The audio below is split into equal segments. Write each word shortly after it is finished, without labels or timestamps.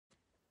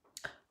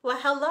Well,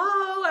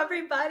 hello,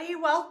 everybody.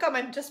 Welcome.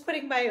 I'm just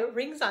putting my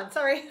rings on.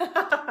 Sorry.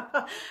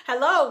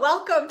 Hello.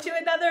 Welcome to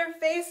another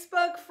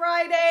Facebook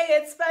Friday.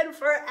 It's been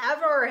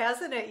forever,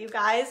 hasn't it, you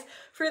guys?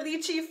 For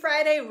Lychee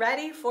Friday,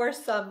 ready for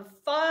some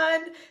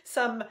fun,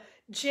 some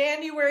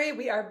January.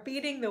 We are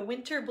beating the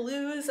winter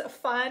blues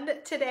fun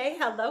today.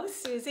 Hello,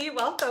 Susie.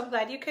 Welcome.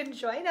 Glad you can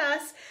join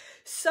us.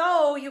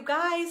 So you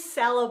guys,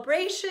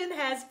 celebration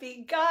has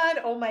begun.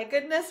 Oh my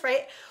goodness,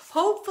 right?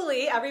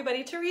 Hopefully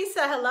everybody,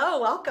 Teresa, hello,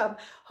 welcome.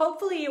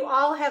 Hopefully you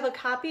all have a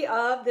copy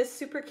of this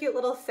super cute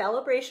little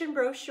celebration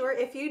brochure.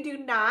 If you do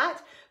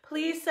not,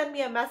 please send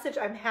me a message.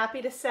 I'm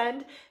happy to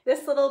send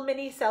this little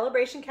mini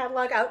celebration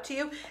catalog out to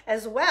you,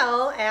 as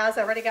well as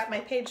I already got my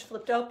page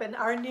flipped open,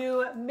 our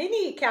new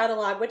mini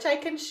catalog, which I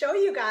can show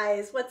you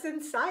guys what's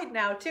inside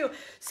now too.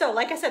 So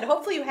like I said,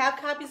 hopefully you have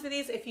copies of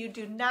these. If you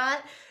do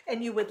not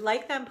and you would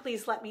like them,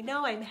 please let me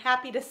know. I'm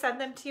happy to send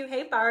them to you.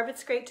 Hey Barb,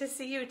 it's great to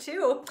see you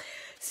too.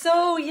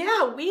 So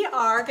yeah, we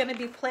are going to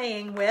be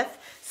playing with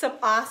some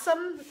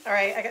awesome, all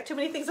right, I got too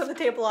many things on the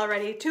table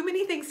already, too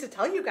many things to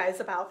tell you guys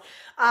about.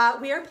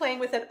 We are playing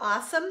with an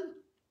awesome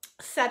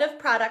set of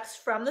products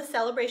from the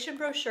celebration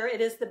brochure.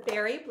 It is the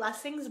Berry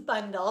Blessings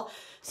bundle.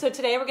 So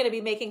today we're going to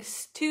be making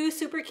two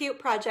super cute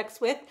projects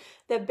with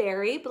the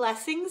Berry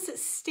Blessings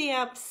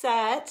stamp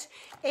set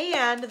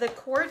and the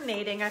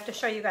coordinating. I have to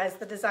show you guys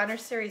the designer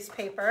series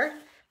paper.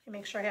 Let me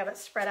make sure I have it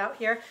spread out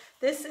here.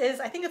 This is,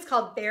 I think it's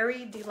called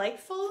Berry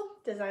Delightful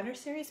designer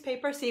series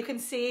paper. So you can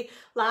see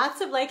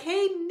lots of like,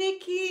 hey,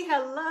 Nikki,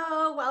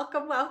 hello,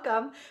 welcome,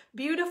 welcome.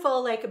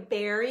 Beautiful like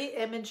berry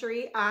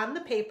imagery on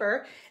the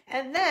paper.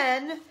 And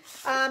then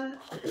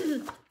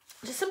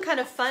just some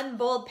kind of fun,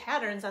 bold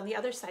patterns on the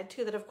other side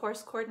too that of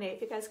course coordinate.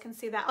 If you guys can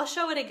see that. I'll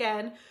show it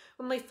again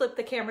when we flip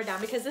the camera down,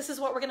 because this is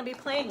what we're going to be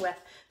playing with.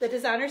 The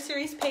designer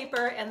series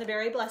paper and the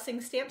Berry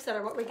Blessings stamp set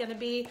are what we're going to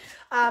be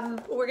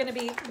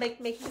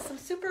making some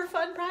super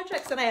fun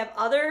projects. And I have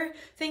other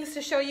things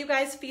to show you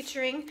guys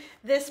featuring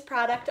this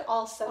product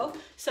also.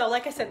 So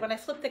like I said, when I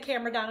flip the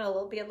camera down,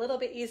 it'll be a little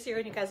bit easier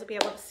and you guys will be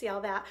able to see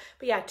all that.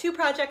 But yeah, two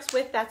projects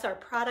with, that's our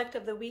product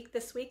of the week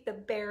this week, the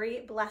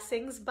Berry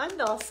Blessings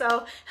bundle.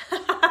 So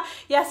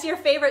yes, your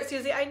favorite,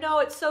 Susie. I know,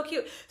 it's so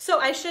cute. So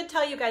I should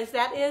tell you guys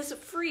that is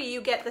free.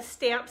 You get the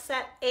stamp set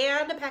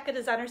and a pack of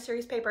designer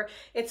series paper.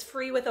 It's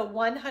free with a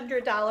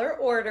 $100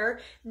 order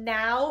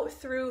now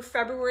through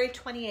February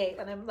 28th.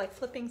 And I'm like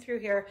flipping through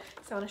here,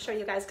 so I want to show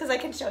you guys because I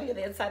can show you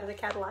the inside of the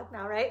catalog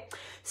now, right?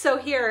 So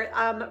here,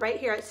 right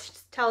here, it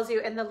tells you,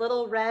 and the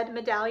little red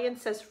medallion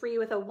says free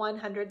with a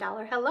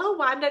 $100. Hello,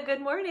 Wanda. Good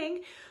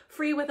morning.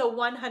 Free with a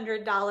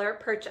 $100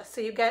 purchase. So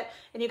you get,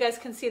 and you guys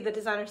can see the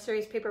designer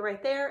series paper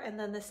right there, and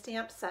then the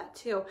stamp set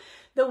too.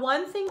 The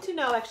one thing to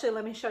know, actually,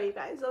 let me show you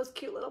guys those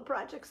cute little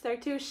projects there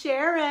too.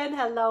 Sharon,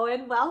 hello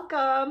and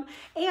welcome.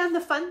 And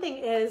the fun thing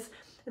is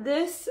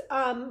this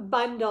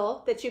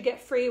bundle that you get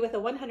free with a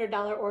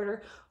 $100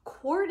 order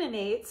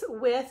coordinates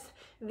with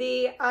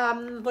the,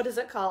 what is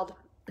it called?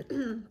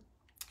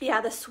 Yeah,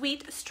 the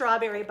sweet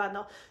strawberry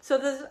bundle. So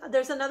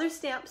there's another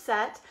stamp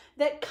set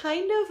that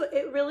kind of,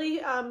 it really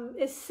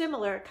is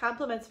similar. It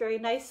complements very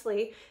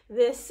nicely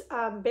this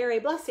Berry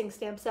Blessing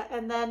stamp set.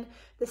 And then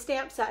the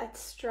stamp set,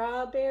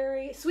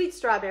 sweet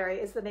strawberry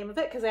is the name of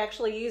it, because I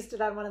actually used it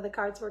on one of the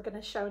cards we're going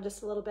to show in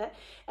just a little bit.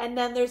 And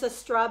then there's a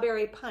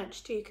strawberry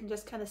punch too. You can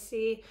just kind of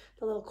see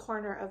the little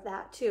corner of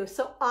that too.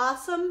 So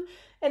awesome.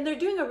 And they're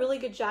doing a really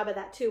good job of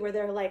that too, where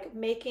they're like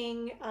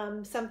making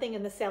something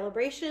in the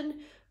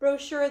celebration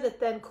brochure that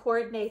then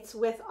coordinates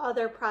with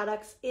other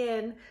products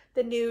in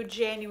the new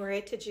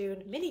January to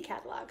June mini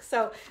catalog.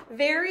 So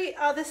very,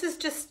 this is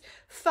just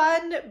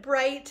fun,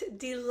 bright,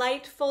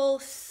 delightful,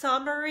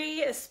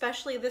 summery,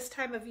 especially this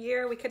time of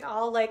year. We can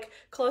all like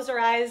close our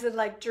eyes and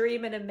like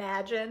dream and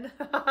imagine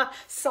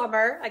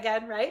summer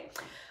again, right?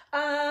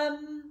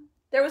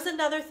 There was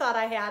another thought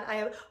I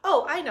had.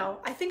 Oh, I know.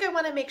 I think I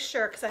want to make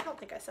sure, because I don't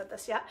think I said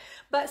this yet,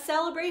 but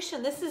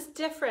celebration, this is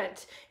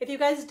different. If you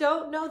guys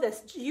don't know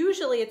this,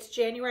 usually it's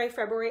January,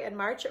 February, and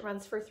March. It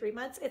runs for 3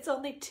 months. It's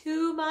only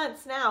 2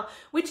 months now,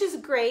 which is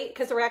great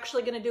because we're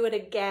actually going to do it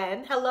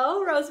again.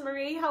 Hello,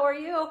 Rosemary. How are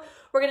you?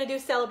 We're going to do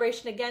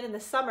celebration again in the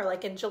summer,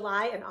 like in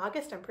July and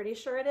August. I'm pretty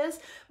sure it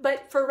is.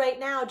 But for right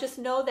now, just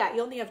know that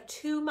you only have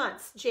 2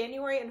 months,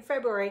 January and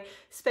February.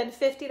 Spend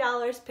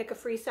 $50, pick a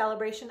free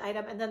celebration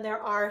item, and then there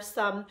are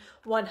some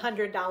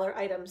 $100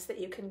 items that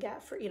you can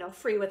get for,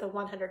 free with a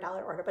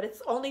 $100 order. But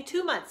it's only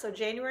 2 months, so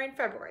January and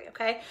February,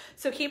 okay?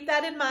 So keep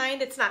that in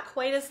mind. It's not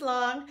quite as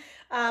long.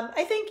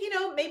 I think,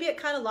 maybe it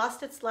kind of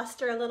lost its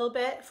luster a little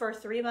bit for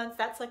 3 months.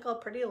 That's like a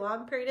pretty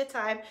long period of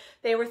time.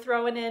 They were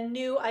throwing in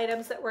new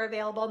items that were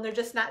available, and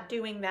they're just not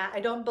doing that, I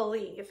don't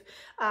believe.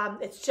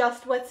 It's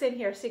just what's in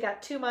here. So you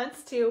got 2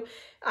 months to,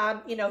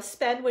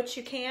 spend what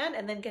you can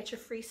and then get your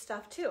free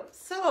stuff too.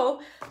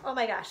 So, oh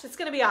my gosh, it's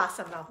going to be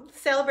awesome though.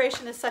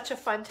 Celebration is such such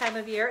a fun time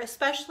of year,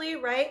 especially,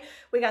 right?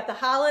 We got the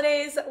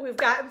holidays. We've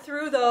gotten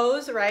through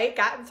those, right?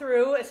 Gotten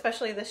through,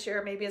 especially this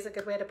year, maybe is a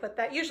good way to put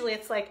that. Usually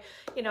it's like,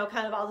 you know,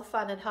 kind of all the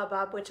fun and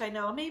hubbub, which I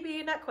know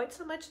maybe not quite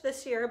so much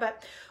this year,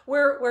 but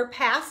we're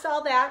past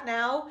all that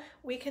now.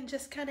 We can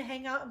just kind of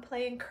hang out and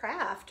play and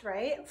craft,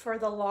 right? For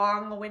the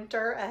long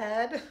winter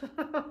ahead.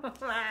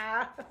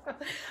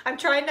 I'm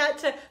trying not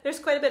to, there's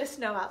quite a bit of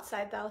snow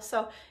outside though.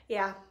 So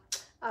yeah.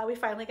 We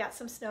finally got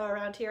some snow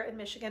around here in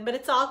Michigan, but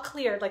it's all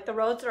cleared. Like the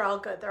roads are all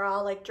good. They're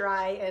all like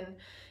dry and,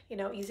 you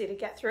know, easy to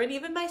get through. And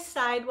even my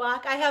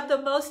sidewalk, I have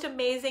the most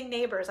amazing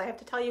neighbors. I have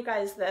to tell you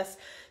guys this.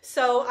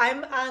 So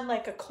I'm on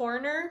like a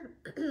corner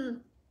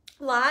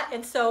lot.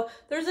 And so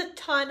there's a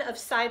ton of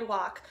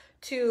sidewalk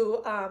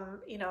to,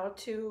 you know,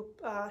 to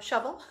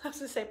shovel. I was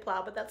gonna say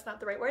plow, but that's not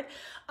the right word.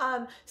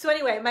 So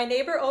anyway, my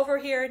neighbor over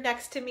here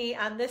next to me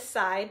on this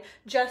side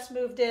just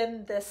moved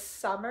in this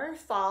summer,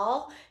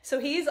 fall. So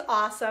he's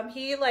awesome.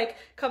 He like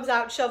comes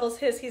out and shovels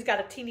his, he's got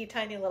a teeny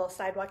tiny little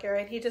sidewalk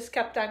area, and he just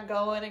kept on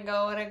going and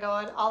going and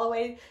going all the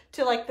way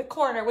to like the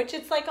corner, which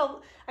it's like a,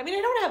 I mean,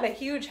 I don't have a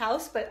huge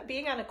house, but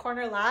being on a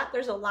corner lot,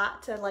 there's a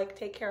lot to like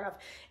take care of.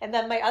 And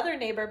then my other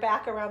neighbor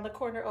back around the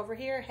corner over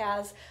here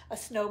has a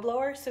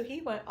snowblower. So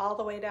he went all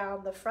the way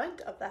down the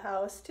front of the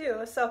house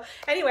too. So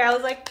anyway, I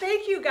was like,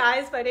 thank you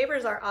guys. My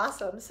neighbors are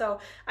awesome. So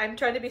I'm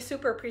trying to be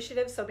super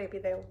appreciative. So maybe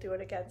they'll do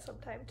it again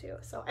sometime too.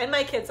 So, and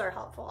my kids are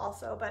helpful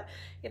also, but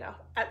you know,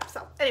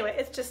 so anyway,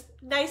 it's just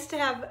nice to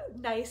have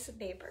nice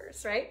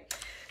neighbors, right?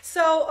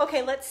 So,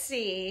 okay, let's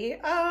see.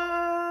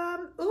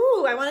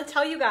 Ooh, I want to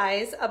tell you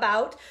guys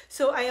about,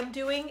 so I am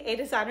doing a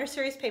designer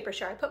series paper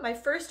share. I put my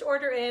first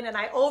order in and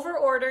I over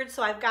ordered.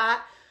 So I've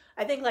got,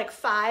 I think like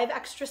 5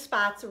 extra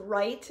spots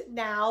right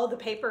now. The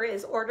paper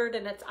is ordered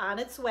and it's on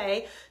its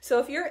way. So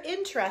if you're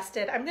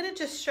interested, I'm going to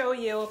just show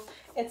you,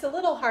 it's a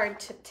little hard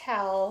to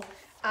tell.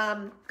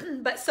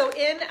 But so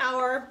in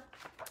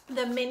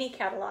the mini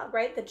catalog,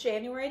 right? The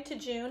January to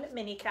June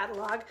mini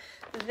catalog,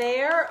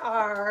 there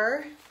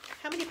are,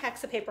 how many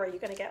packs of paper are you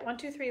going to get? 1,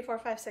 2, 3, 4,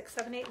 5, 6,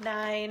 7, 8,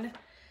 9,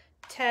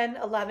 10,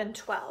 11,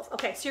 12.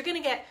 Okay, so you're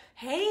going to get,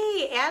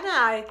 hey,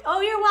 Anna,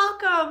 oh, you're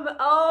welcome.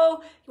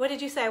 Oh, what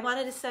did you say? I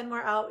wanted to send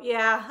more out.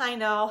 Yeah, I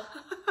know.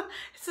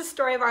 It's the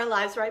story of our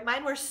lives, right?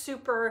 Mine were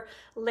super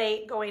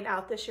late going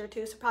out this year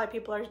too, so probably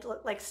people are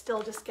like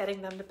still just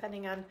getting them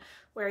depending on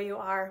where you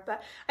are.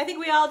 But I think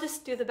we all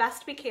just do the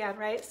best we can,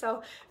 right?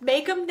 So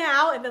make them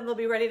now and then they'll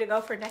be ready to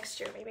go for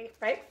next year maybe,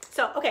 right?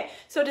 So, okay,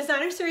 so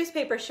designer series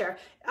paper share.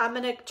 I'm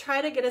gonna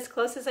try to get as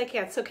close as I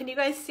can. So can you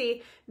guys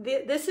see,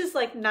 this is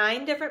like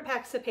 9 different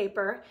packs of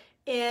paper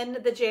in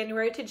the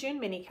January to June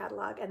mini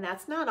catalog, and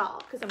that's not all,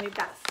 because then we've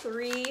got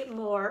 3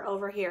 more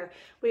over here.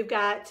 We've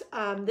got,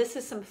 this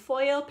is some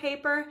foil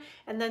paper,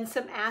 and then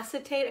some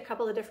acetate, a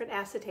couple of different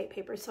acetate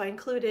papers. So I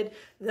included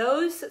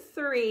those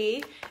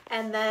 3,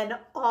 and then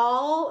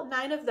all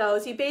 9 of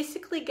those. You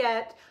basically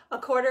get a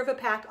quarter of a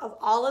pack of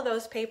all of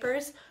those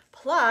papers,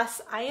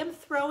 plus I am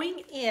throwing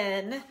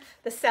in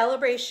the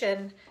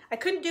sale-a-bration. I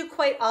couldn't do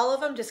quite all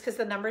of them just because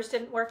the numbers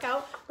didn't work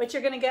out, but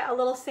you're going to get a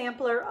little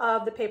sampler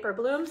of the Paper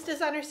Blooms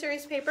designer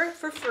series paper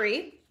for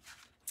free.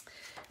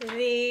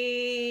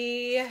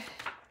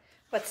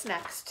 What's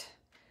next?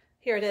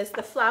 Here it is,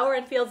 the Flower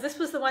and Fields. This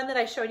was the one that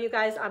I showed you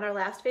guys on our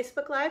last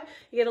Facebook Live.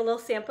 You get a little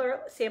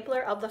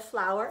sampler of the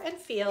Flower and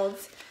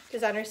Fields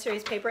designer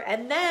series paper.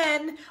 And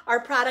then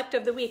our product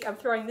of the week, I'm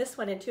throwing this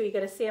one in too. You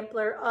get a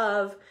sampler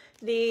of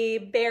the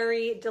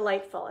Berry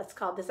Delightful. It's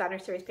called designer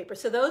series paper.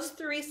 So those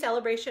 3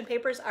 sale-a-bration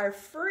papers are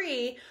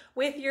free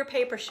with your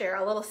paper share,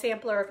 a little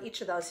sampler of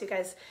each of those. So you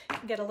guys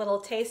can get a little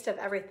taste of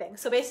everything.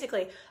 So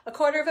basically a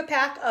quarter of a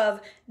pack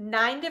of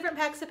 9 different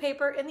packs of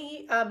paper in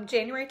the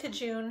January to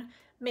June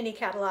mini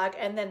catalog,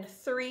 and then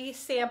 3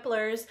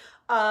 samplers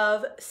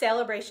of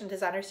sale-a-bration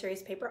designer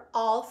series paper,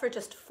 all for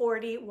just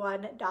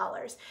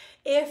 $41.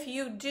 If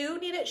you do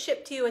need it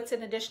shipped to you, it's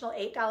an additional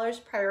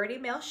 $8 priority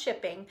mail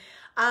shipping.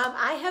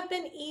 I have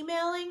been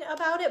emailing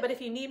about it, but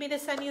if you need me to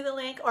send you the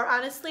link, or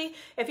honestly,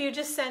 if you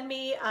just send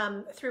me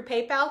through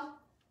PayPal,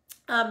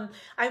 I'm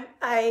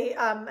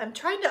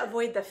trying to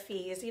avoid the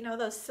fees, you know,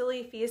 those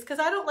silly fees, because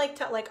I don't like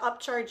to like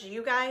upcharge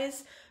you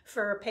guys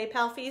for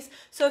PayPal fees.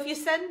 So if you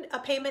send a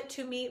payment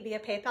to me via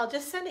PayPal,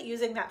 just send it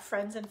using that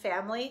friends and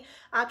family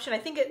option. I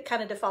think it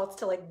kind of defaults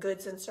to like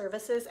goods and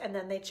services, and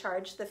then they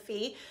charge the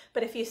fee.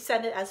 But if you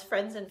send it as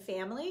friends and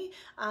family,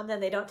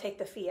 then they don't take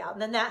the fee out.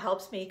 And then that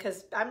helps me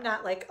because I'm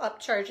not like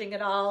upcharging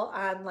it all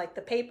on like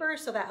the paper.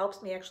 So that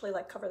helps me actually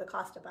like cover the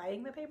cost of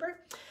buying the paper.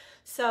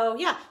 So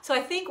yeah, so I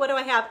think, what do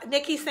I have?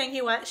 Nikki's saying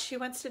she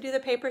wants to do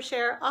the paper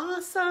share.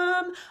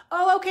 Awesome.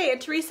 Oh, okay.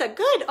 And Teresa,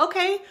 good.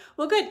 Okay.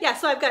 Well, good. Yeah.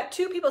 So I've got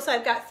 2 people. So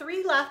I've got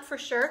 3 left for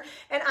sure.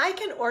 And I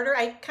can order,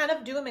 I kind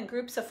of do them in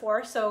groups of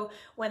 4. So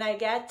when I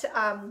get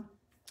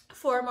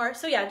 4 more,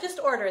 so yeah, just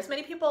order as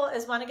many people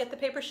as want to get the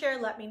paper share.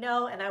 Let me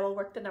know and I will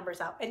work the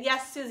numbers out. And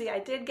yes, Susie, I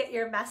did get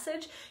your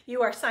message.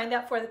 You are signed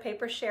up for the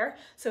paper share.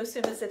 So as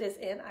soon as it is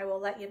in, I will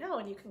let you know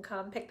and you can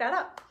come pick that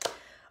up.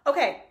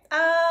 Okay,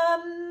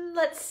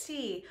 let's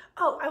see.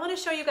 Oh, I want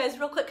to show you guys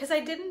real quick because I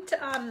didn't,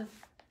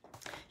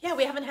 Yeah,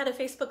 we haven't had a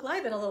Facebook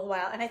Live in a little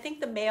while, and I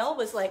think the mail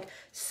was like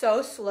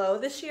so slow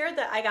this year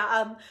that I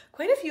got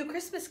quite a few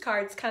Christmas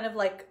cards kind of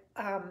like,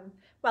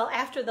 well,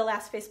 after the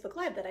last Facebook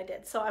Live that I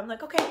did. So I'm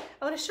like, okay,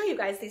 I want to show you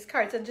guys these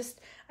cards, and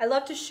just, I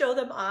love to show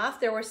them off.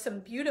 There were some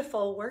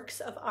beautiful works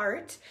of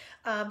art.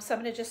 So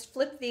I'm going to just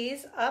flip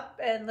these up,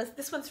 and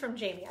this one's from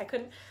Jamie.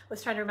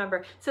 Was trying to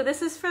remember. So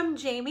this is from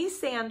Jamie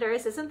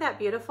Sanders. Isn't that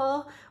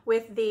beautiful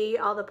with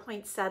all the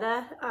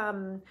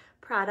poinsettia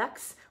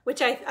products,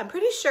 which I'm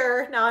pretty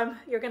sure now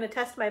you're going to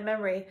test my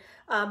memory,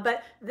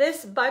 but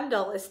this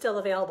bundle is still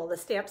available. The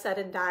stamp set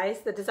and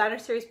dies, the designer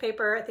series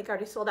paper I think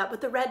already sold out,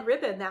 but the red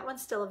ribbon, that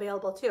one's still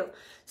available too.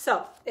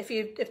 So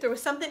if there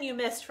was something you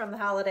missed from the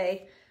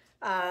holiday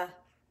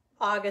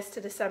August to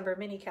December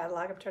mini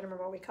catalog, I'm trying to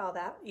remember what we call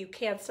that, you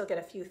can still get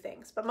a few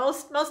things, but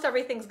most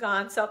everything's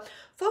gone. So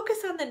focus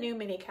on the new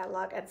mini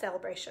catalog and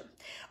Sale-a-bration.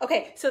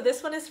 Okay, so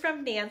this one is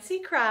from Nancy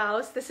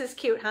Krause. This is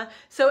cute, huh?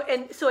 So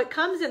it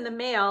comes in the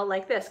mail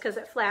like this because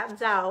it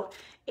flattens out.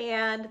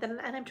 And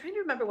I'm trying to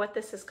remember what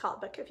this is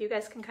called, but if you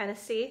guys can kind of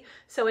see,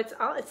 so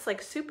it's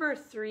like super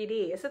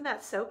 3D. Isn't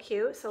that so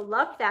cute? So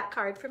love that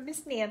card from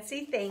Miss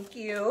Nancy. Thank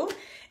you.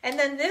 And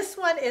then this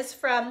one is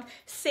from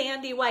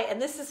Sandy White,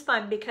 and this is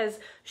fun because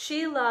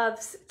she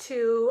loves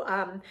to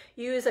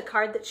use a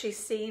card that she's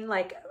seen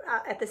like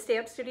at the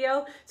stamp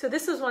studio. So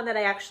this was one that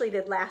I actually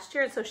did last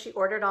year, and so she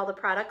ordered all the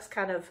products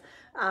kind of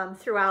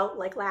throughout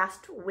like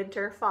last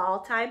winter, fall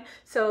time.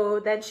 So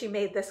then she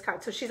made this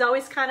card. So she's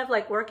always kind of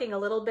like working a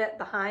little bit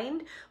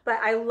behind, but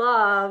I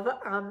love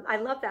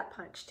that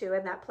punch too.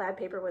 And that plaid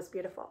paper was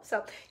beautiful.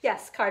 So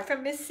yes, card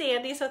from Miss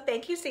Sandy. So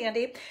thank you,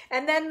 Sandy.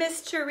 And then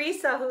Miss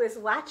Teresa, who is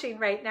watching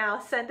right now,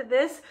 sent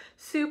this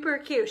super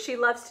cute. She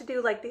loves to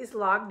do like these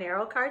long,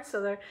 narrow cards.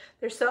 So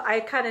they're so,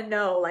 I kind of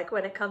know like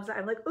when it comes,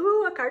 I'm like,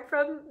 ooh, a card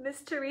from Miss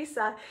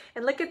Teresa.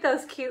 And look at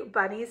those cute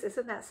bunnies.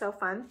 Isn't that so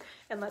fun?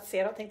 And let's see,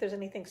 I don't think there's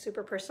anything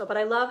super personal, but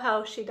I love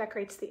how she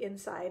decorates the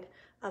inside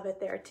of it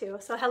there too.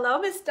 So hello,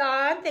 Miss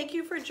Dawn. Thank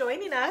you for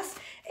joining us.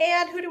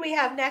 And who do we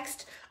have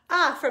next?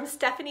 From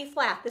Stephanie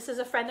Flack. This is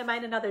a friend of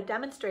mine, another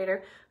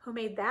demonstrator, who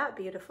made that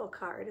beautiful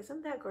card.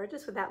 Isn't that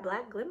gorgeous with that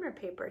black glimmer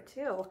paper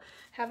too?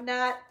 Have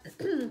not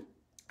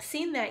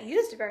seen that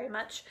used very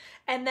much.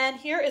 And then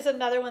here is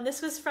another one.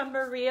 This was from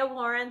Maria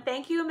Warren.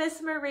 Thank you,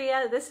 Miss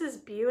Maria. This is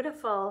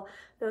beautiful.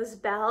 Those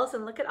bells,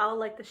 and look at all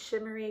like the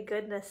shimmery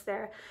goodness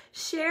there.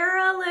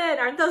 Sherilyn,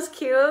 aren't those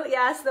cute?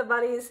 Yes, the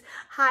buddies.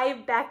 Hi,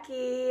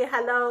 Becky.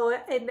 Hello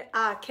in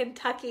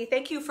Kentucky.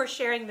 Thank you for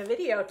sharing the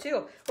video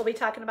too. We'll be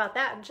talking about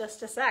that in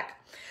just a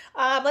sec.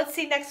 Let's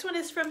see, next one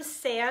is from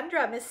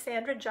Sandra, Miss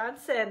Sandra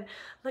Johnson.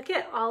 Look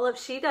at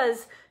she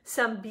does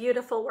some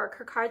beautiful work.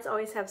 Her cards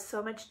always have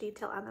so much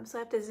detail on them. So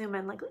I have to zoom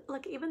in, like,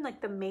 look, even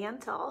like the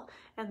mantle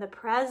and the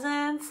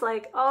presents,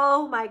 like,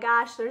 oh my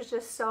gosh, there's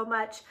just so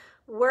much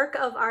work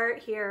of art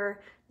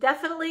here.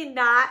 Definitely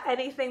not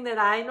anything that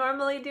I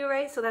normally do,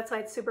 right? So that's why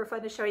it's super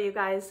fun to show you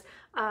guys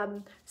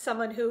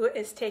someone who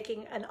is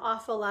taking an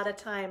awful lot of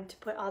time to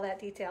put all that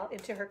detail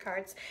into her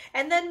cards.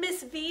 And then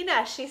Miss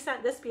Vina, she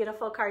sent this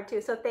beautiful card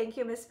too. So thank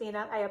you, Miss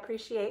Vina. I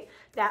appreciate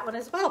that one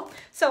as well.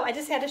 So I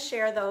just had to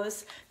share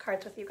those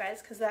cards with you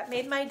guys because that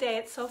made my day.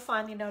 It's so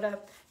fun, you know, to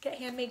get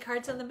handmade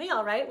cards in the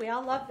mail, right? We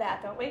all love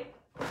that, don't we?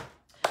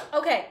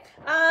 Okay,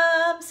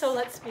 so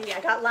let's see. I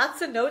got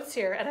lots of notes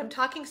here, and I'm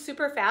talking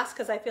super fast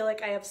because I feel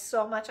like I have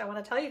so much I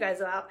want to tell you guys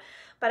about.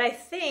 But I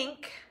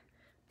think,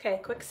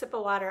 okay, quick sip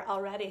of water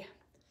already.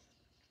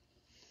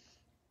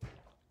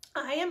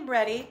 I am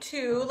ready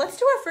to, let's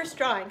do our first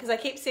drawing because I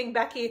keep seeing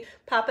Becky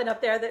popping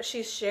up there that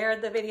she's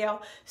shared the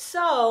video.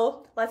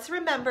 So let's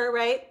remember,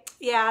 right?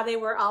 Yeah, they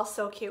were all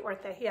so cute,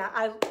 weren't they?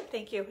 Yeah,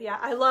 thank you. Yeah,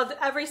 I loved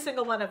every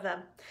single one of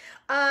them.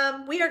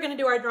 We are going to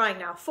do our drawing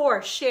now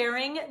for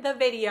sharing the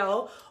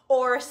video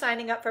or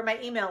signing up for my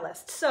email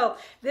list. So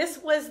this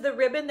was the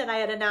ribbon that I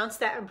had announced,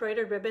 that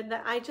embroidered ribbon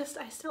that I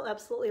still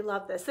absolutely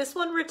love this. This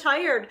one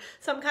retired,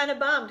 so I'm kind of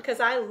bummed because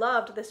I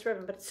loved this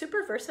ribbon, but it's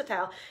super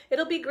versatile.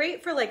 It'll be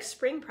great for like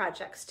spring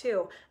projects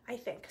too, I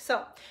think.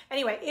 So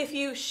anyway, if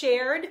you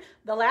shared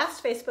the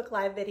last Facebook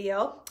Live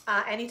video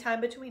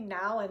anytime between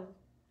now and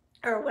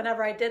or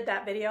whenever I did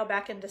that video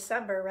back in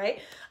December, right?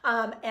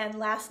 And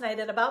last night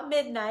at about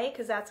midnight,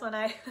 because that's when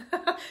I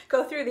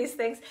go through these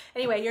things.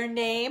 Anyway, your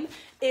name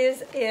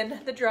is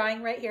in the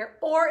drawing right here.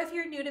 Or if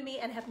you're new to me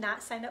and have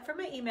not signed up for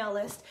my email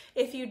list,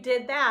 if you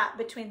did that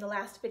between the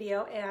last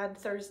video and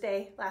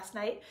Thursday last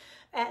night,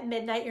 at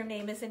midnight, your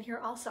name is in here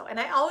also. And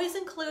I always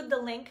include the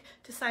link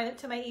to sign up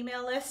to my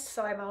email list.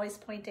 So I'm always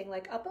pointing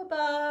like up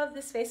above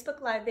this Facebook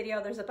Live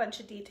video, there's a bunch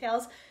of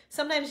details.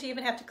 Sometimes you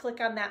even have to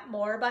click on that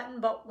more button,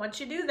 but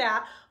once you do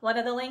that, one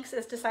of the links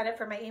is to sign up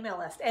for my email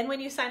list. And when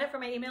you sign up for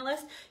my email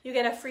list, you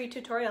get a free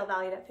tutorial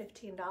valued at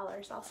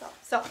 $15 also.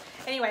 So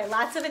anyway,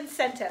 lots of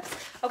incentives.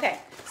 Okay,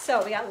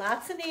 so we got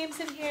lots of names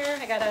in here.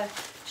 I gotta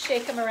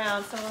shake them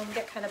around. Some of them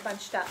get kind of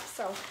bunched up.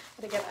 So I'm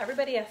gonna give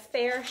everybody a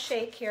fair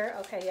shake here.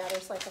 Okay, yeah,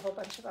 there's like a whole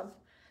bunch of them.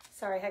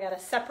 Sorry, I gotta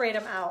separate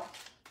them out.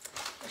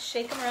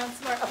 Shake them around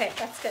some more. Okay,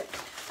 that's good.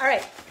 All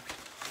right.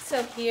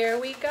 So here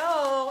we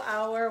go.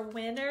 Our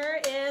winner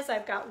is,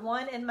 I've got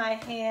one in my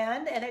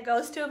hand, and it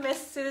goes to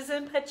Miss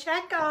Susan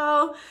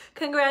Pacheco.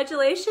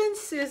 Congratulations,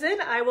 Susan.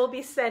 I will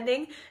be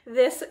sending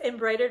this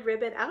embroidered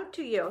ribbon out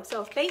to you.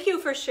 So thank you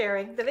for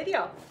sharing the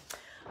video.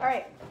 All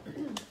right,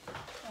 I'm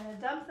gonna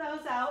dump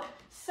those out.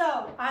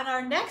 So on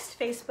our next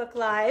Facebook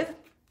Live,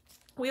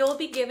 we will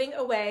be giving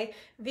away,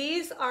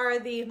 these are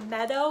the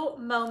Meadow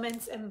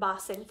Moments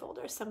embossing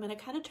folders. So I'm gonna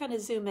kind of try to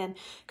zoom in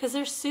because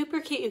they're super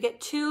cute. You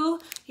get two,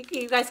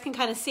 you guys can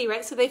kind of see,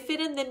 right? So they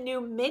fit in the new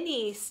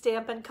mini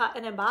Stamp and Cut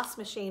and Emboss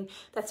machine.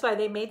 That's why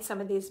they made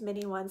some of these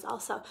mini ones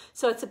also.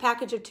 So it's a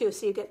package of two.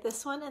 So you get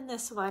this one and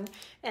this one.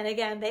 And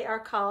again, they are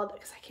called,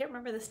 because I can't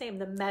remember this name,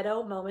 the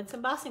Meadow Moments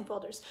embossing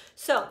folders.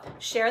 So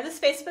share this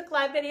Facebook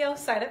Live video,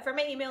 sign up for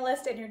my email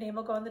list, and your name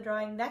will go in the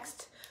drawing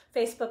next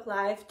Facebook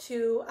Live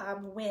to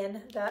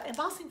win the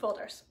embossing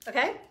folders,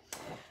 okay?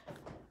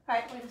 All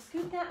right, we're gonna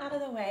scoot that out of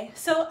the way.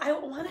 So I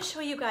wanna show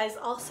you guys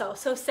also,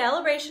 so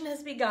sale-a-bration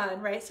has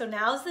begun, right? So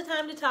now's the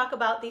time to talk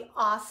about the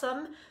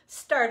awesome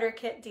starter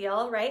kit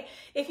deal, right?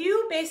 If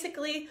you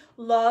basically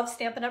love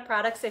Stampin' Up!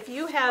 Products, if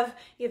you have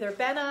either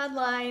been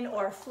online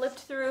or flipped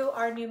through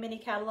our new mini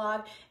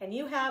catalog and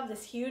you have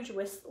this huge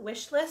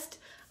wish list,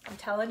 I'm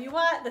telling you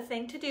what, the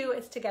thing to do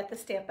is to get the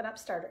Stampin' Up!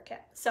 Starter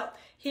Kit. So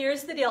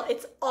here's the deal.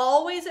 It's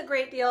always a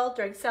great deal.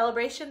 During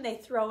sale-a-bration, they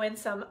throw in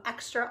some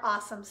extra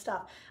awesome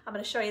stuff. I'm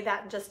going to show you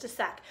that in just a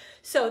sec.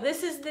 So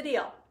this is the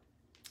deal.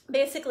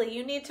 Basically,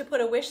 you need to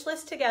put a wish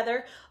list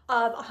together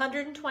of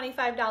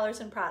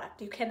 $125 in product.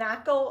 You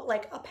cannot go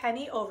like a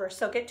penny over,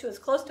 so get to as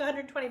close to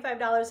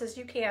 $125 as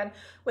you can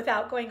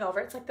without going over.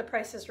 It's like The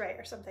Price is Right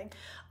or something.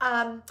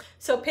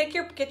 So get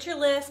your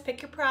list,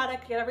 pick your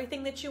product, get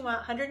everything that you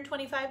want,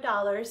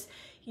 $125.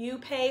 You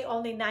pay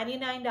only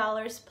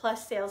 $99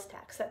 plus sales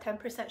tax. That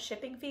 10%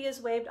 shipping fee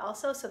is waived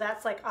also, so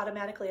that's like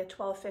automatically a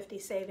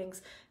 $12.50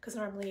 savings because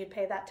normally you'd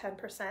pay that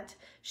 10%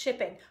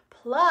 shipping.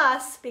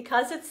 Plus,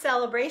 because it's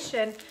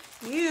sale-a-bration,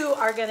 you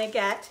are gonna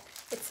get,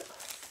 it's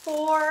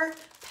 4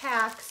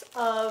 packs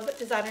of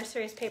Designer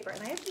Series paper.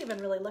 And I haven't even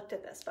really looked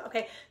at this, but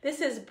okay,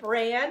 this is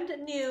brand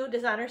new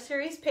Designer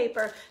Series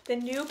paper, the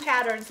new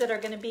patterns that are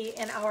gonna be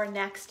in our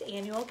next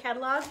annual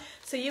catalog.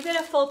 So you get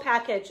a full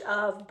package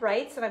of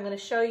brights, and I'm gonna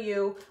show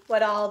you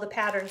what all the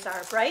patterns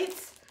are.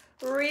 Brights,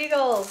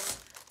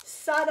 regals,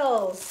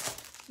 subtles,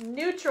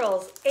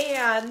 neutrals,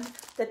 and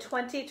the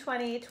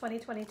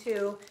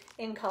 2020-2022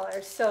 in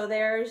colors. So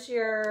there's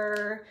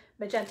your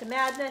Magenta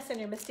Madness and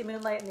your Misty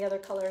Moonlight, and the other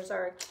colors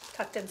are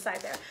tucked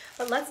inside there.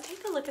 But let's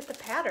take a look at the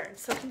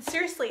patterns. So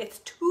seriously, it's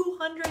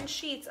 200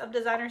 sheets of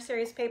Designer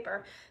Series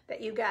paper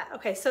that you get.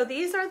 Okay, so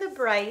these are the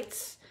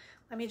brights.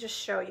 Let me just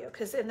show you,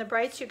 because in the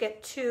brights you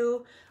get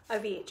 2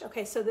 of each.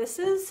 Okay, so this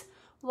is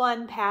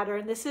one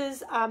pattern. This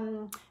is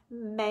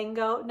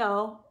mango,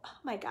 no, oh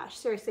my gosh,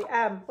 seriously,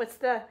 what's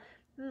the,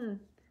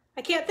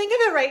 I can't think of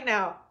it right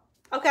now.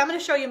 Okay, I'm going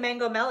to show you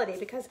Mango Melody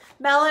because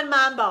Melon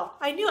Mambo.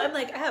 I knew, I'm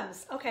like,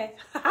 M's. Okay.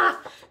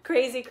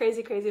 Crazy,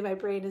 crazy, crazy. My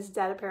brain is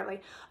dead apparently.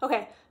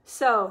 Okay,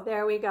 so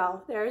there we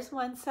go. There's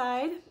one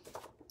side.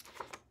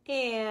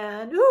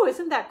 And, ooh,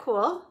 isn't that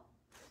cool?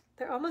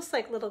 They're almost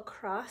like little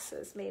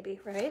crosses maybe,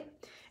 right?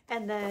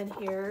 And then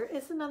here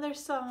is another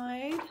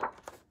side.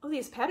 Oh,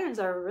 these patterns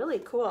are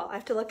really cool. I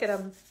have to look at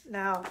them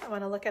now. I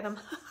want to look at them.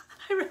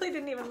 I really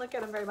didn't even look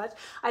at them very much.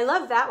 I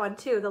love that one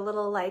too. The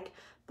little like,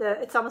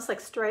 it's almost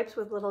like stripes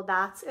with little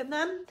dots in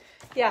them.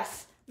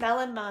 Yes,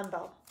 Melon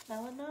Mambo.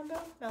 Melon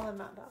Mambo? Melon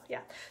Mambo, yeah.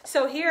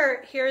 So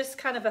here's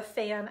kind of a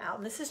fan out,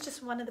 and this is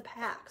just one of the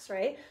packs,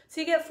 right?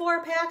 So you get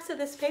 4 packs of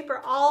this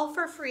paper all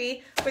for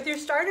free with your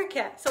starter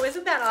kit. So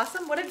isn't that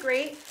awesome? What a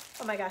great,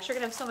 oh my gosh, you're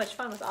gonna have so much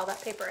fun with all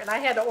that paper. And I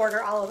had to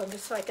order all of them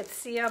just so I could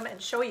see them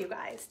and show you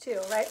guys too,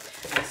 right?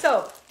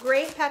 So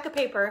great pack of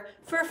paper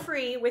for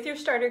free with your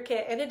starter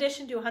kit in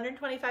addition to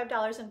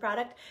 $125 in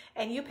product,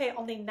 and you pay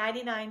only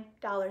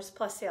 $99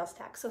 plus sales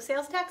tax. So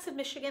sales tax in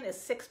Michigan is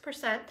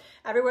 6%.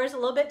 Everywhere is a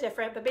little bit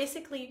different, but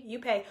basically you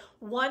pay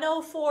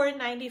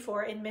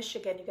 $104.94 in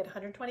Michigan. You get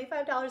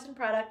 $125 in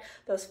product,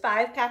 those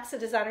 5 packs of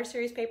Designer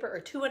Series paper or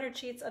 200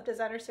 sheets of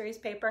Designer Series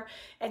paper,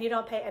 and you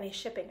don't pay any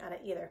shipping on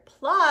it either.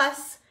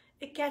 Plus,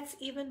 it gets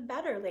even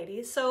better,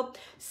 ladies. So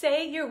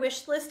say your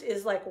wish list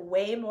is like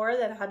way more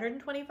than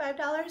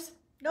 $125,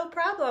 no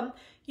problem.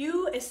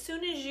 You, as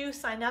soon as you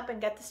sign up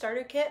and get the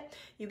starter kit,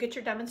 you get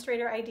your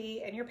demonstrator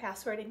ID and your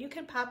password, and you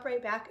can pop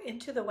right back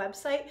into the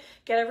website,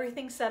 get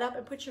everything set up,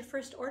 and put your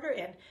first order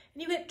in. And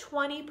you get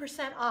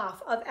 20%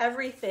 off of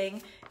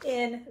everything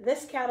in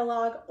this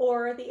catalog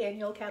or the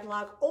annual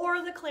catalog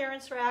or the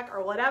clearance rack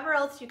or whatever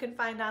else you can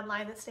find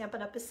online that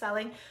Stampin' Up! Is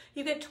selling.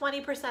 You get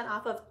 20%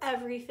 off of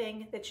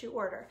everything that you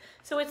order.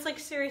 So it's like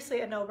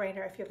seriously a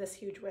no-brainer if you have this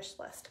huge wish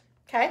list.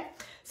 Okay?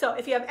 So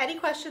if you have any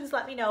questions,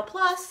 let me know.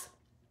 Plus,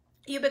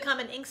 You become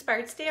an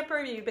Inkspired Stamper,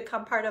 you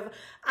become part of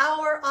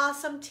our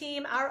awesome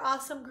team, our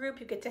awesome group.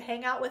 You get to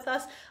hang out with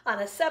us on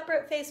a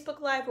separate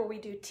Facebook Live where we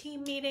do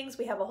team meetings.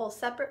 We have a whole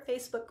separate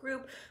Facebook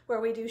group where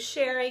we do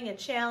sharing and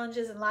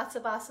challenges and lots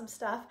of awesome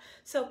stuff.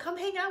 So come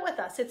hang out with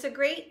us. It's a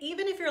great,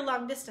 even if you're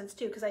long distance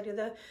too, because I do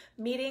the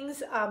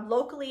meetings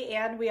locally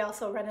and we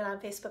also run it on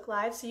Facebook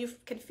Live. So you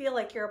can feel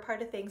like you're a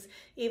part of things,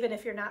 even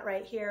if you're not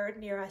right here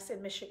near us in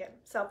Michigan.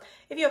 So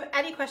if you have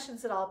any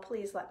questions at all,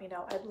 please let me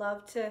know. I'd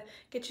love to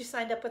get you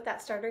signed up with that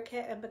starter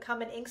kit and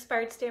become an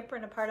Inkspired Stamper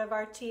and a part of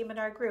our team and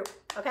our group.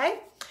 Okay,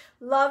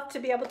 love to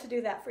be able to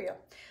do that for you.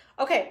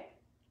 Okay,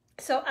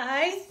 so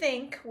I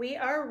think we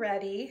are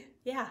ready.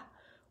 Yeah,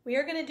 we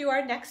are going to do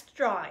our next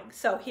drawing.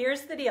 So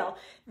here's the deal.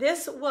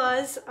 This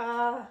was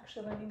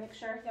actually, let me make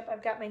sure. Yep,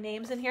 I've got my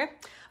names in here.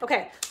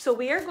 Okay, so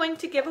we are going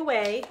to give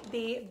away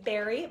the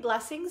Berry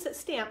Blessings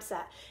stamp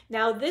set.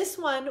 Now this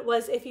one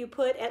was if you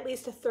put at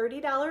least a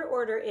 $30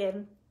 order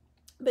in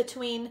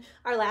between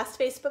our last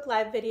Facebook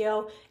Live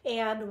video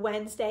and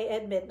Wednesday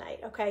at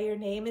midnight. Okay, your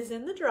name is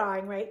in the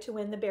drawing, right, to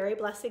win the Berry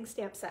Blessing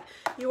stamp set.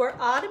 You are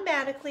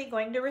automatically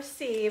going to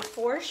receive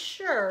for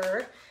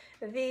sure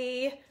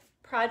the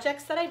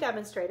projects that I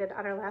demonstrated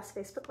on our last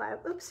Facebook Live.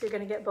 Oops, you're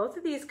going to get both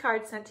of these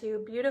cards sent to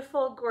you.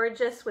 Beautiful,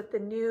 gorgeous with the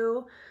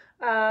new,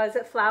 is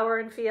it Flower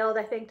and Field,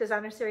 I think,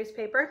 Designer Series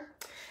paper.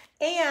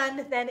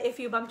 And then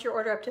if you bumped your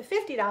order up to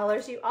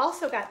 $50, you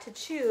also got to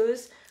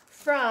choose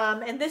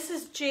from, and this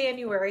is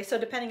January, so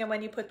depending on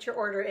when you put your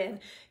order in,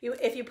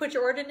 if you put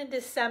your order in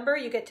December,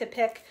 you get to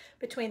pick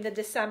between the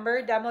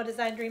December Demo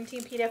Design Dream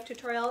Team PDF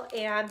tutorial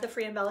and the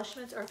free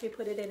embellishments, or if you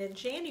put it in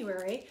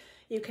January,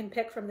 you can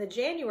pick from the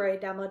January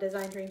Demo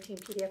Design Dream Team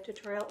PDF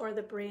tutorial or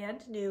the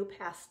brand new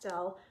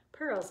Pastel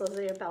Pearls. Those are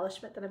the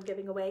embellishment that I'm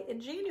giving away in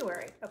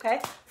January,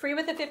 okay? Free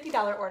with a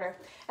 $50 order.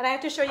 And I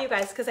have to show you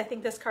guys because I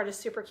think this card is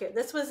super cute.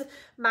 This was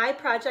my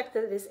project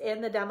that is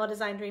in the Demo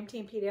Design Dream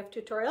Team PDF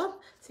tutorial.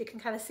 So you can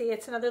kind of see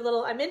it's another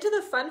little, I'm into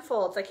the fun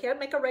folds. I can't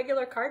make a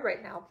regular card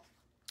right now,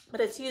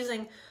 but it's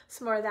using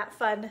some more of that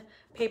fun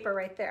paper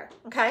right there,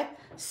 okay?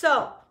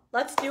 So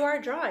let's do our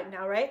drawing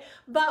now, right?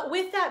 But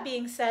with that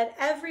being said,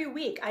 every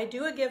week I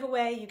do a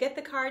giveaway. You get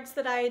the cards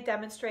that I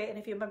demonstrate, and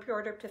if you bump your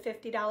order up to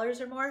 $50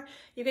 or more,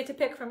 you get to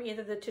pick from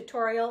either the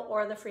tutorial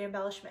or the free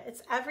embellishment.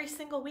 It's every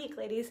single week,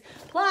 ladies.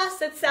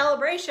 Plus, it's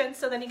Celebration,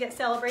 so then you get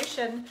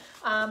Celebration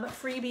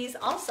freebies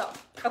also.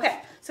 Okay,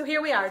 so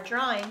here we are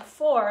drawing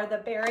for the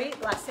Berry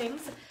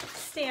Blessings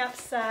stamp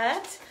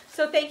set.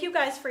 So thank you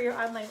guys for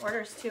your online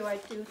orders too. I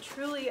do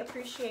truly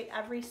appreciate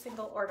every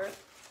single order.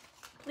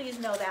 Please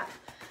know that.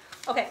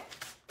 Okay,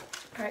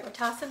 all right, we're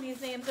tossing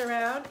these names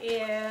around,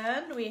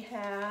 and we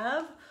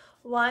have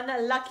one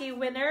lucky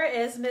winner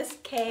is Miss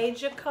Kay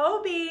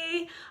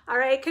Jacoby. All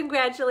right,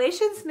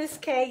 congratulations, Miss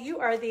Kay. You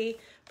are the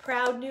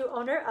proud new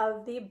owner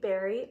of the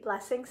Berry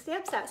Blessing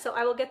stamp set. So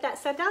I will get that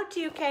sent out to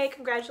you, Kay.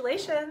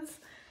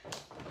 Congratulations.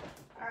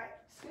 All right,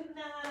 scooting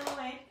that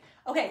away.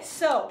 Okay,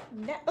 so,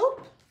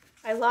 oh,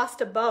 I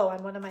lost a bow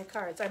on one of my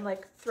cards. I'm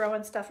like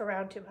throwing stuff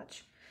around too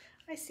much.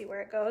 I see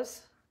where it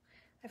goes.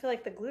 I feel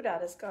like the glue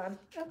dot is gone.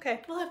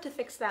 Okay, we'll have to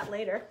fix that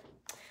later.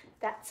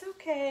 That's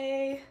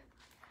okay.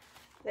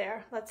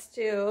 There, let's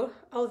do,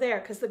 oh there,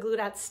 because the glue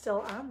dot's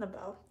still on the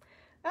bow.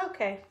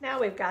 Okay,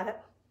 now we've got it.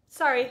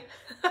 Sorry.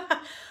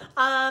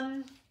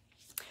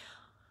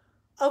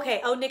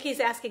 Okay, oh,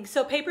 Nikki's asking,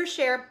 so paper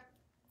share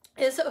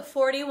is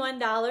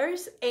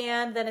 $41,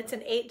 and then it's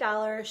an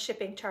 $8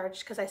 shipping charge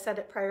because I send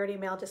it priority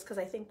mail just because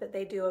I think that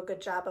they do a good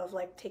job of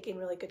like taking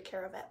really good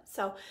care of it.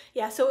 So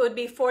yeah, so it would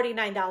be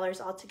 $49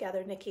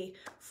 altogether, Nikki,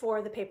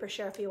 for the paper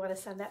share if you want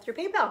to send that through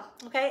PayPal.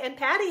 Okay, and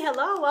Patty,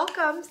 hello,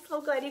 welcome.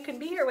 So glad you can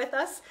be here with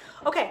us.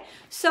 Okay,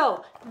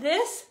 so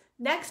this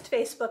next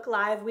Facebook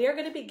Live, we are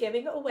going to be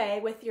giving away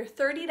with your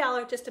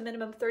 $30, just a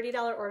minimum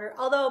 $30 order,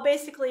 although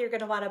basically you're going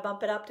to want to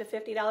bump it up to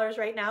 $50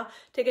 right now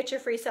to get your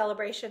free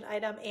Celebration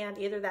item and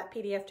either that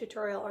PDF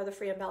tutorial or the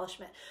free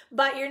embellishment.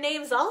 But your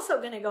name's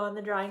also going to go in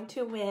the drawing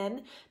to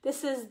win.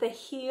 This is the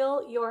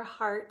Heal Your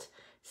Heart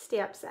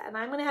stamp set, and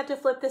I'm going to have to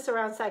flip this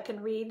around so I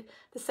can read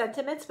the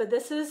sentiments, but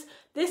this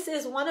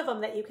is one of them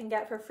that you can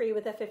get for free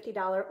with a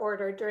 $50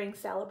 order during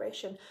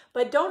Celebration.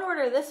 But don't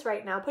order this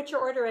right now. Put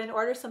your order in,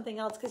 order something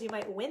else because you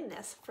might win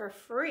this for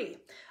free.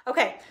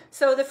 Okay,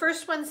 so the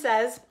first one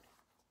says,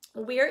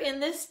 we're in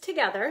this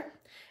together.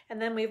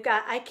 And then we've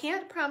got, I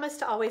can't promise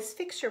to always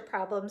fix your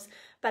problems,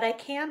 but I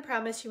can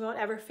promise you won't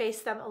ever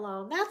face them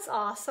alone. That's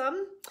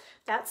awesome.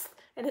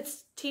 And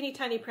it's teeny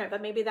tiny print,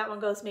 but maybe that one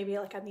goes maybe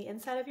like on the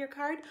inside of your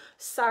card.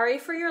 Sorry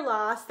for your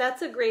loss.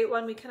 That's a great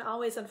one. We can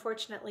always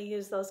unfortunately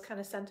use those kind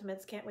of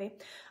sentiments, can't we?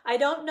 I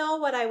don't know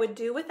what I would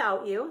do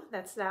without you.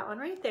 That's that one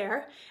right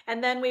there.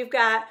 And then we've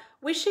got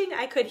wishing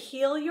I could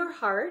heal your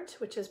heart,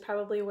 which is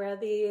probably where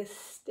the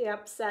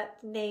stamp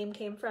set name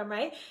came from,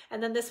 right?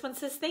 And then this one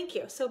says thank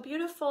you. So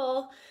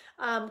beautiful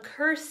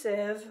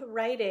cursive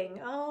writing.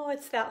 Oh,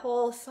 it's that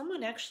whole,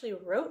 someone actually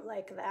wrote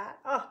like that.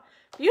 Oh,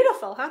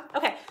 beautiful, huh?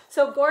 Okay,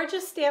 so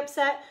gorgeous stamp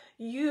set.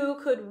 you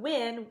could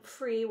win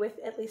free with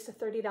at least a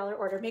 $30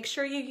 order. Make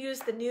sure you use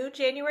the new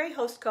January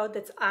host code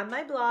that's on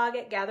my blog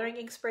at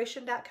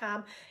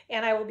gatheringinspiration.com,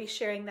 and I will be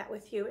sharing that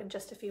with you in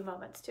just a few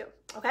moments too,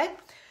 okay?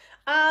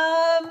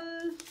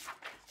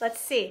 Let's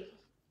see.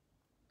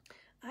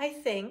 I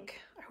think,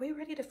 are we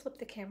ready to flip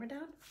the camera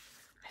down?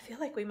 I feel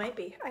like we might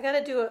be. I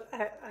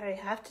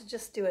have to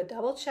just do a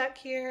double check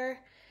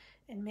here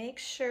and make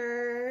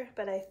sure,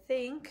 but I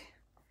think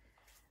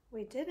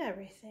we did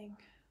everything.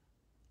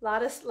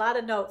 Lot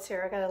of notes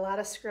here. I got a lot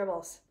of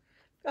scribbles.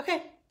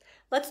 Okay,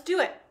 let's do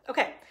it.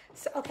 Okay,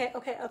 so okay.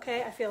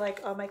 I feel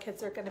like, oh, my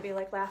kids are gonna be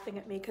like laughing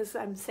at me because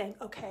I'm saying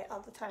okay all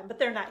the time, but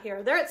they're not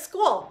here. They're at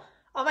school.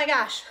 Oh my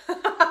gosh.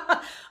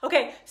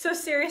 Okay, so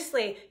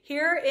seriously,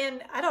 here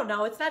in, I don't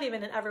know, it's not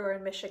even everywhere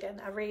in Michigan.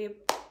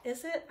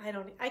 Is it?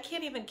 I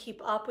can't even keep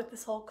up with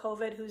this whole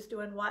COVID, who's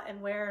doing what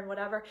and where and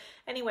whatever.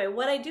 Anyway,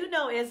 what I do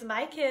know is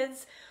my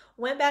kids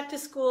went back to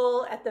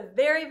school at the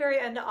very, very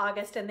end of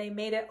August, and they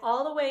made it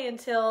all the way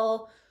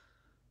until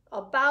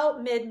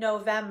about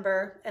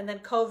mid-November, and then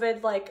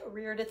COVID like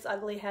reared its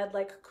ugly head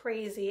like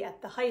crazy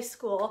at the high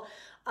school.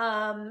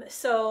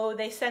 So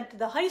they sent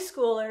the high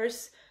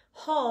schoolers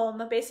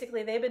home.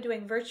 Basically, they've been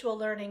doing virtual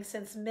learning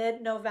since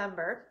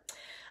mid-November.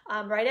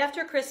 Right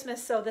after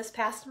Christmas, so this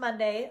past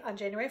Monday, on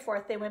January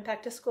 4th, they went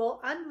back to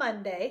school on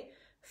Monday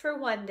for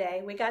one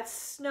day. We got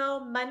snow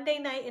Monday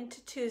night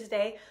into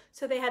Tuesday,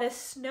 so they had a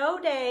snow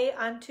day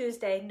on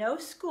Tuesday, no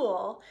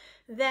school.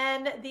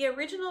 Then the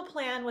original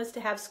plan was to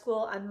have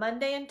school on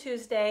Monday and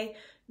Tuesday,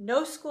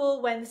 no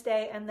school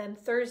Wednesday, and then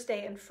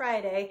Thursday and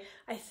Friday,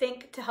 I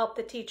think to help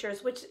the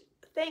teachers, which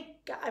thank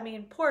God, I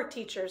mean, poor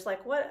teachers,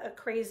 like what a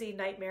crazy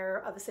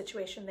nightmare of a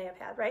situation they have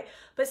had, right?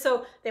 But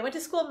so they went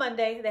to school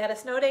Monday, they had a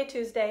snow day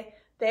Tuesday,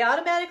 they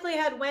automatically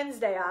had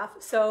Wednesday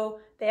off, so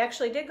they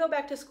actually did go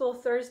back to school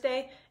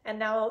Thursday, and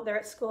now they're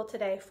at school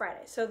today,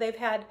 Friday. So they've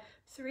had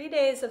 3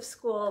 days of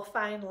school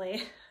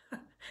finally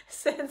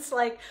since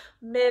like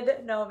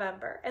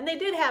mid-November. And they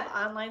did have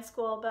online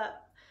school,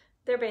 but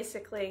they're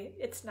basically,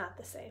 it's not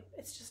the same.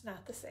 It's just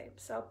not the same.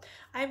 So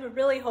I'm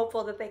really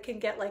hopeful that they can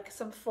get like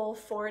some full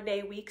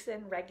 4-day weeks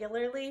in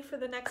regularly for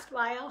the next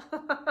while,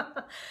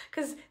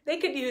 because they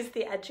could use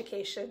the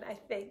education, I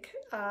think.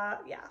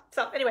 Yeah.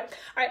 So anyway,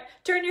 all right,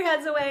 turn your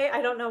heads away.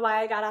 I don't know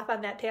why I got off on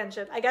that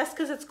tangent. I guess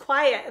because it's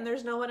quiet and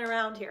there's no one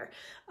around here.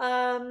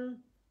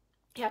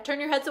 Yeah,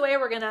 turn your heads away.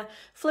 We're going to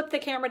flip the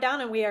camera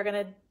down and we are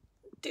going to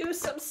do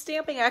some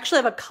stamping. I actually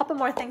have a couple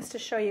more things to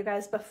show you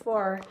guys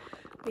before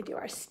we do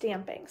our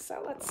stamping.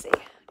 So let's see,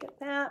 get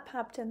that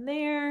popped in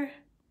there,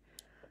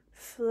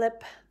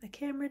 flip the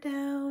camera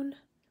down.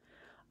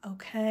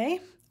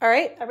 Okay, all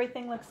right,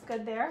 everything looks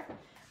good there.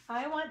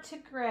 I want to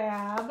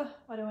grab,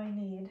 what do I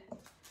need?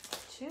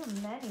 Too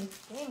many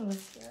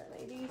things here,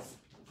 ladies.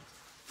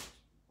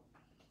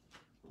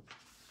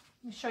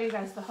 Let me show you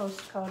guys the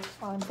host code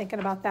while I'm thinking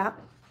about that.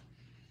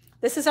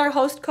 This is our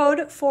host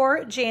code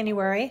for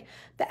January,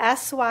 the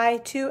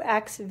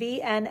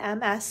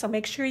SY2XVNMS. So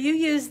make sure you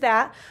use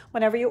that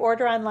whenever you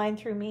order online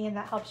through me, and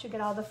that helps you get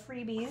all the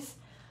freebies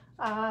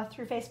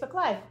through Facebook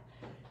Live.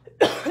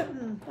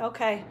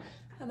 Okay,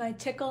 and I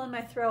tickle in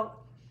my throat.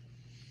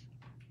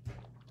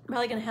 I'm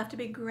probably gonna have to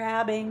be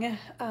grabbing,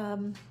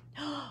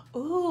 ooh,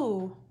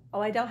 oh,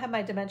 I don't have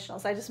my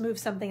dimensionals. I just moved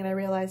something and I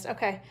realized,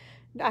 okay,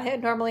 I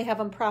normally have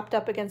them propped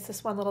up against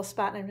this one little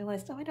spot, and I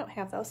realized, oh, I don't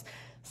have those.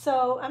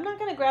 So I'm not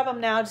going to grab them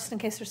now just in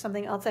case there's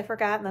something else I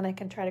forgot, and then I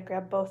can try to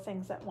grab both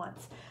things at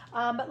once.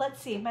 But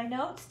let's see. My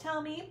notes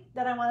tell me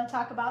that I want to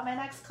talk about my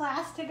next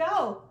class to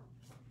go.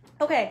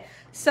 Okay,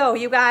 so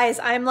you guys,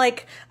 I'm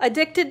like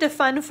addicted to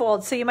fun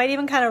folds, so you might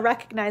even kind of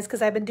recognize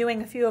because I've been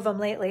doing a few of them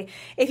lately.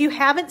 If you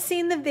haven't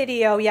seen the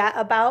video yet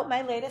about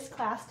my latest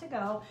class to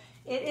go,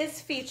 it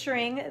is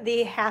featuring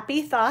the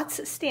Happy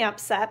Thoughts stamp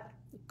set.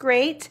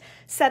 Great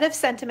set of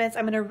sentiments.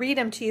 I'm going to read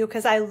them to you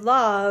because I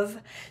love,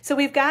 so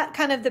we've got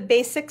kind of the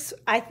basics.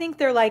 I think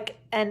they're like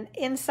an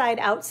inside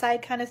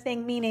outside kind of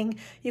thing, meaning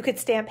you could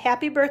stamp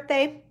happy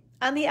birthday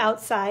on the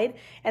outside,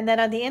 and then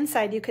on the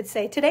inside you could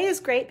say today is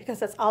great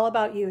because that's all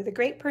about you, the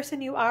great person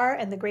you are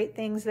and the great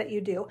things that you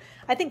do.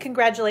 I think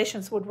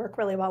congratulations would work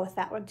really well with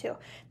that one too.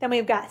 Then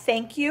we've got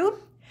thank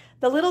you.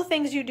 The little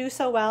things you do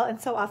so well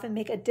and so often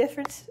make a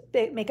difference,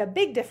 make a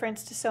big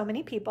difference to so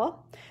many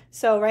people.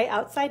 So right,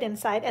 outside,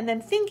 inside, and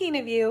then thinking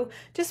of you,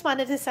 just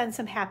wanted to send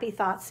some happy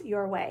thoughts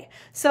your way.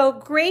 So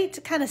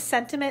great kind of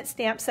sentiment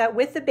stamp set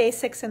with the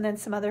basics and then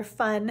some other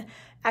fun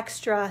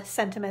extra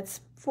sentiments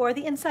for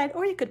the inside,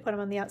 or you could put them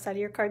on the outside of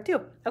your card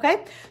too.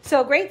 Okay,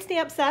 so great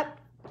stamp set.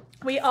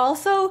 We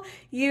also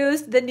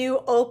used the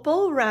new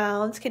opal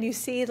rounds. Can you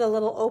see the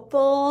little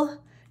opal?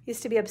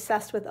 Used to be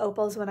obsessed with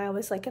opals when I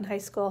was like in high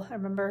school. I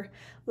remember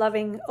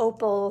loving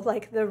opal,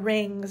 like the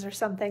rings or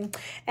something.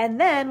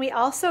 And then we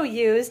also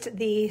used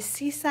the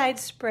Seaside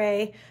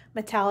Spray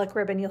metallic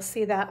ribbon. You'll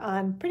see that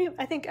on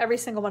I think every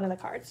single one of the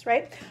cards,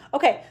 right?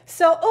 Okay,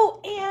 so,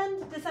 oh,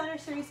 and designer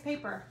series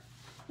paper.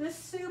 This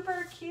is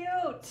super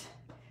cute.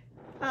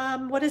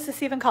 what is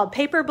this even called?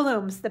 Paper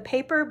Blooms, the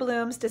Paper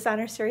Blooms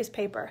Designer Series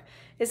paper.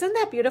 Isn't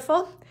that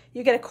beautiful?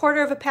 You get a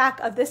quarter of a pack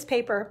of this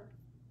paper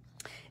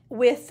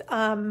with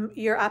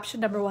your option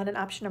number 1 and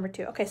option number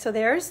 2. Okay, so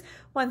there's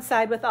one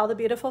side with all the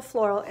beautiful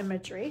floral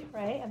imagery,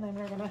 right? And then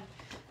we're gonna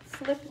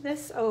flip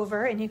this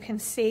over and you can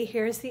see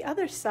here's the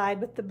other side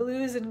with the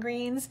blues and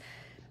greens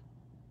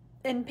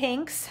and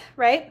pinks,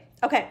 right?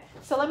 Okay,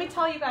 so let me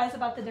tell you guys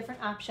about the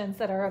different options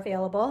that are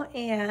available.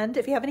 And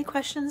if you have any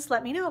questions,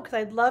 let me know because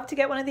I'd love to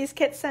get one of these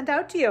kits sent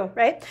out to you,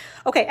 right?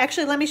 Okay,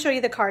 actually, let me show you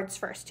the cards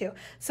first too.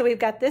 So we've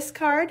got this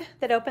card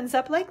that opens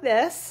up like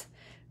this,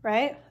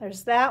 right?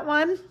 There's that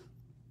one.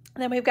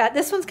 And then we've got,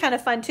 this one's kind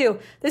of fun too.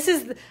 This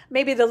is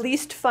maybe the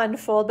least fun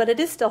fold, but it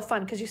is still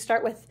fun because you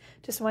start with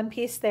just one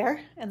piece there,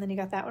 and then you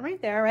got that one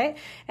right there, right?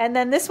 And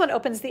then this one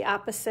opens the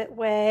opposite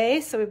way.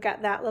 So we've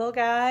got that little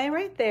guy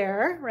right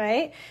there,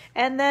 right?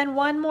 And then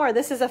one more.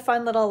 This is a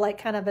fun little like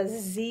kind of a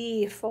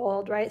Z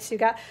fold, right? So you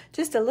got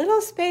just a little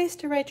space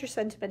to write your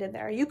sentiment in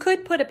there. You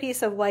could put a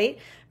piece of white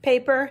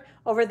paper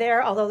over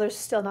there, although there's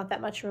still not that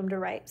much room to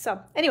write.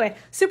 So anyway,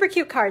 super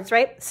cute cards,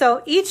 right?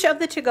 So each of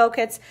the to-go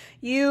kits,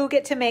 you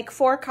get to make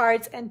 4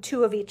 cards and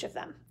 2 of each of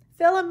them.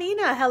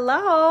 Philomena,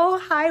 hello.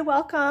 Hi,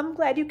 welcome.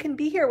 Glad you can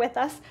be here with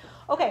us.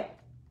 Okay,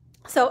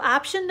 so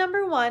option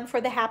number 1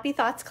 for the Happy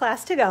Thoughts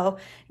class to go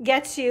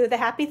gets you the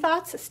Happy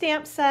Thoughts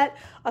stamp set,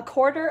 a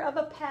quarter of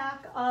a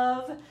pack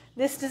of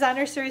this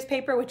designer series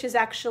paper, which is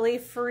actually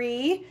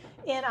free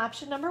in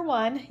option number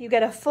 1. You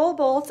get a full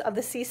bolt of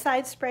the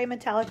Seaside Spray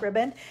metallic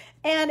ribbon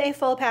and a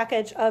full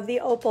package of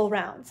the opal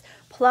rounds,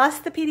 plus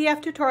the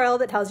PDF tutorial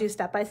that tells you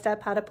step by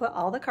step how to put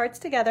all the cards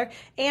together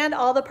and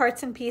all the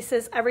parts and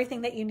pieces,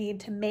 everything that you need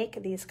to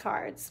make these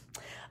cards.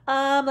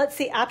 Let's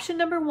see, option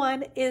number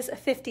 1 is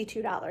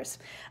 $52.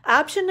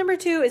 Option number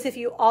 2 is if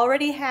you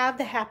already have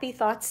the Happy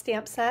Thoughts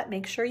stamp set,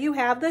 make sure you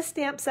have the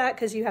stamp set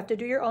because you have to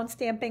do your own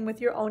stamping with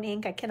your own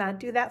ink. I cannot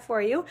do that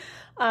for you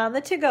on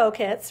the to-go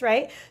kits,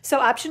 right? So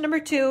option number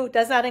 2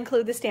 does not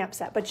include the stamp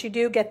set, but you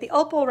do get the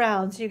opal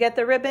rounds, you get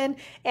the ribbon,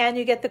 and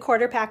you get the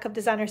quarter pack of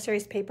designer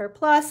series paper,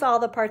 plus all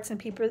the parts and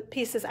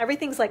pieces.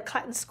 Everything's like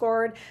cut and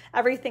scored.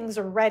 Everything's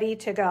ready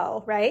to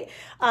go, right?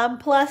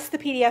 Plus the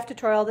PDF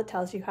tutorial that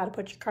tells you how to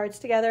put your cards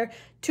together,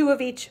 2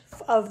 of each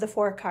of the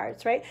 4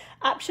 cards, right?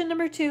 Option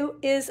number 2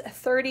 is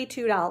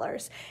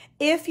 $32.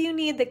 If you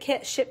need the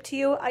kit shipped to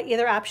you,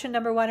 either option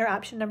number 1 or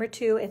option number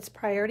 2, it's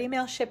priority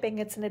mail shipping.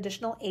 It's an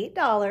additional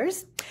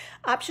 $8.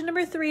 Option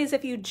number 3 is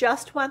if you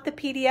just want the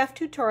PDF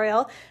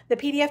tutorial. The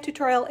PDF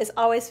tutorial is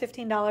always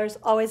 $15,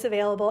 always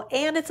available,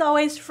 and it's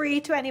always free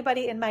to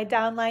anybody in my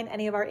downline,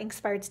 any of our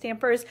Inkspired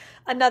stampers.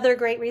 Another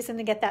great reason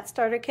to get that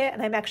starter kit,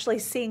 and I'm actually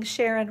seeing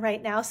Sharon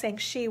right now saying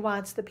she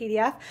wants the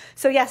PDF.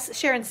 So yes,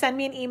 Sharon, send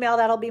me an email.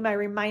 That'll be my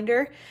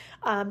reminder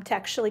to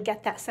actually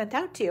get that sent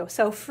out to you.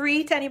 So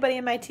free to anybody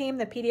in my team,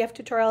 the PDF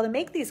tutorial to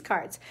make these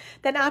cards.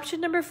 Then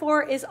option number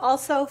 4 is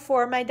also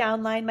for my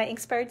downline, my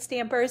Inkspired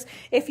stampers.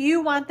 If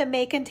you want the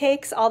make and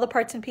takes, all the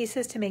parts and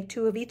pieces to make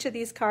 2 of each of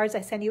these cards,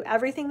 I send you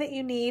everything that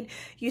you need.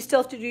 You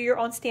still have to do your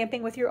own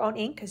stamping with your own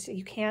ink because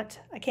I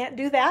can't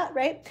do that,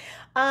 right?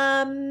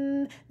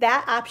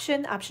 That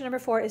option number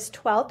 4 is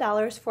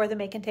 $12 for the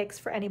make and takes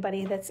for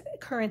anybody that's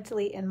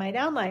currently in my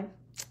downline.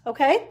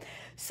 Okay,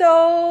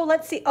 so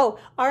let's see. Oh,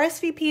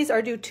 RSVPs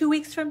are due 2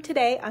 weeks from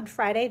today on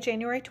Friday,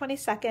 January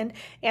 22nd,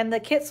 and the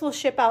kits will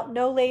ship out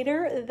no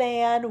later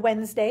than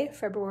Wednesday,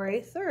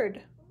 February 3rd.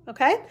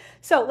 Okay,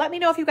 so let me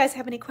know if you guys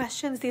have any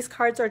questions. These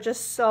cards are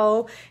just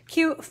so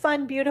cute,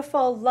 fun,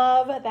 beautiful.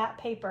 Love that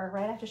paper,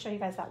 right? I have to show you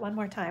guys that one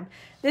more time.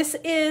 This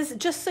is,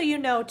 just so you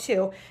know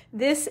too,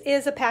 this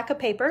is a pack of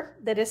paper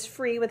that is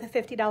free with a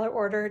 $50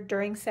 order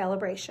during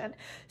sale-a-bration.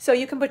 So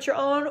you can put your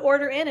own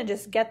order in and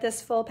just get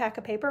this full pack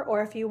of paper,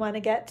 or if you want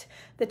to get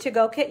the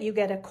to-go kit, you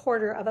get a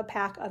quarter of a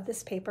pack of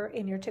this paper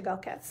in your to-go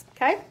kits,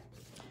 okay?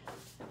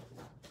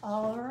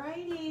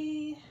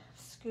 Alrighty.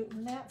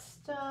 Scooting that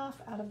stuff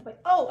out of the way.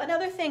 Oh,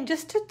 another thing,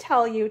 just to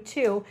tell you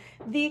too,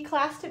 the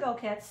class to go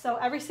kits. So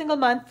every single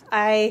month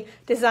I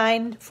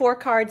design 4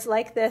 cards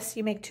like this.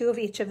 You make 2 of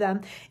each of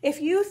them.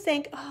 If you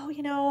think, oh,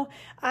 you know,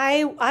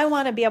 I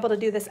want to be able to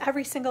do this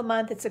every single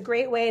month. It's a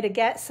great way to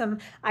get some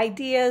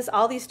ideas,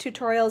 all these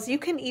tutorials. You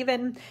can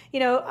even, you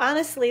know,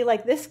 honestly,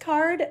 like this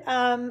card,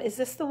 is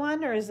this the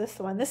one or is this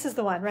the one? This is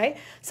the one, right?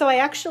 So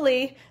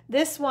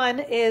this one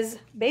is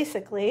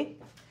basically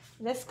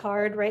this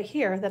card right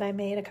here that I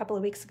made a couple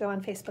of weeks ago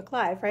on Facebook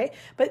Live, right?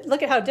 But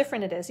look at how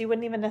different it is. You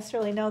wouldn't even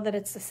necessarily know that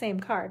it's the same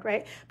card,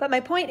 right? But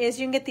my point is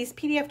you can get these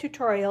PDF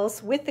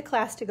tutorials with the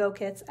class to go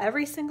kits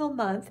every single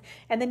month,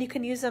 and then you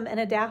can use them and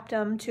adapt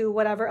them to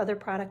whatever other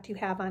product you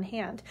have on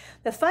hand.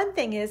 The fun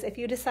thing is if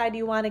you decide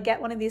you want to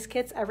get one of these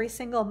kits every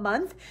single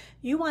month,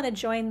 you want to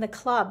join the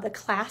club, the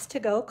class to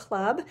go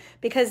club,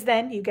 because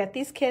then you get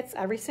these kits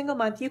every single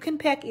month. You can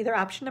pick either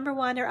option number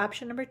 1 or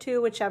option number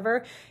 2,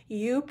 whichever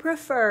you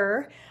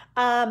prefer.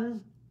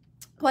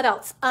 What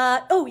else?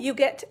 Oh, you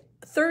get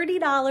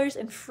 $30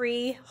 in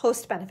free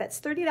host benefits,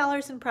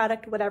 $30 in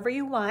product, whatever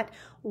you want,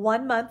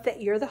 1 month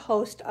that you're the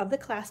host of the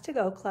Class to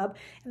Go Club.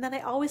 And then I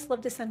always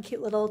love to send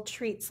cute little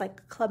treats,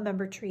 like club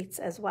member treats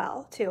as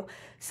well too.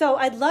 So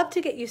I'd love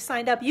to get you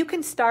signed up. You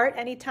can start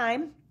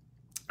anytime.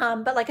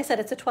 But like I said,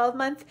 it's a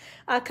 12-month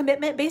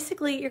commitment.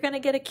 Basically, you're going to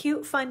get a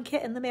cute, fun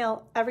kit in the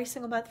mail every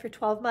single month for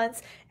 12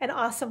 months and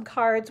awesome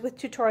cards with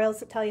tutorials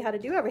that tell you how to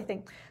do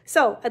everything.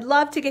 So I'd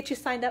love to get you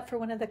signed up for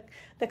one of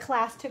the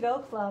Class to Go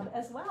Club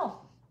as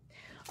well.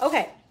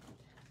 Okay.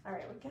 All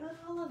right, we got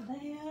all of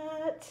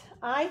that.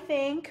 I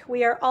think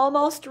we are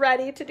almost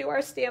ready to do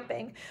our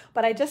stamping,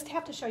 but I just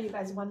have to show you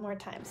guys one more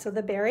time. So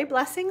the Berry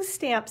Blessings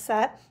stamp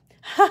set.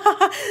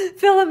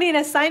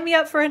 Philomena, sign me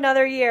up for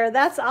another year.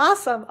 That's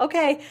awesome.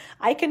 Okay,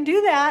 I can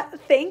do that.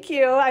 Thank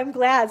you. I'm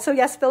glad. So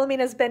yes,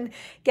 Philomena's been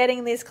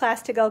getting these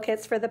Class to Go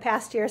kits for the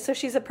past year. So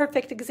she's a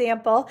perfect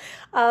example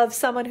of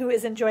someone who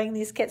is enjoying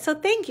these kits. So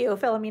thank you,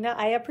 Philomena.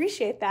 I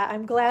appreciate that.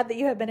 I'm glad that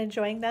you have been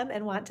enjoying them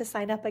and want to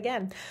sign up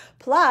again.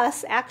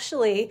 Plus,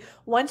 actually,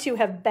 once you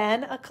have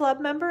been a club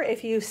member,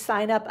 if you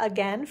sign up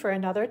again for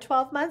another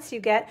 12 months, you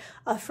get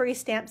a free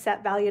stamp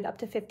set valued up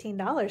to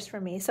 $15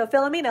 from me. So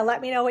Philomena, let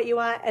me know what you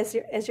want as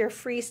your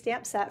free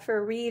stamp set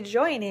for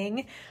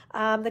rejoining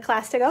the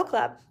Class to Go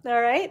Club. All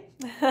right?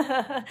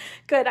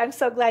 Good. I'm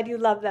so glad you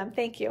love them.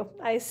 Thank you.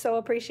 I so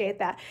appreciate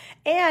that.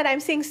 And I'm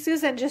seeing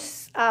Susan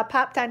just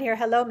popped on here.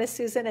 Hello, Miss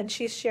Susan, and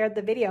she's shared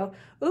the video.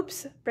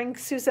 Oops, bring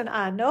Susan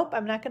on. Nope,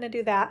 I'm not going to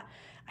do that.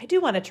 I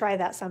do want to try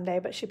that someday,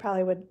 but she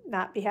probably would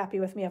not be happy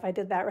with me if I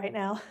did that right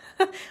now.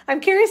 I'm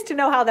curious to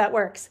know how that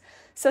works.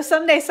 So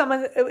someday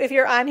someone, if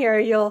you're on here,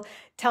 you'll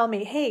tell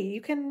me, hey,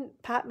 you can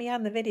pop me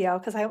on the video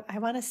because I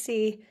want to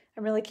see.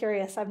 I'm really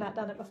curious. I've not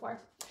done it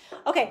before.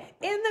 Okay,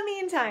 in the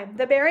meantime,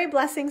 the Berry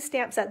Blessings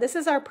stamp set. This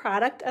is our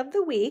product of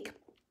the week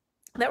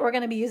that we're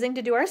going to be using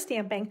to do our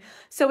stamping.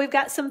 So we've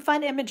got some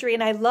fun imagery,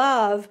 and I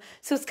love,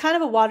 so it's kind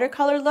of a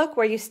watercolor look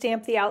where you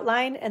stamp the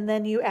outline and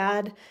then you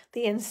add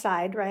the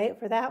inside, right?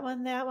 For that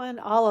one,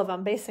 all of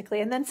them basically.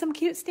 And then some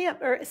cute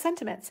stamp or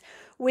sentiments.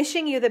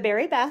 Wishing you the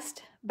very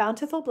best,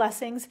 bountiful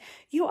blessings.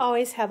 You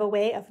always have a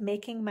way of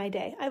making my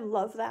day. I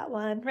love that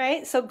one,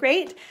 right? So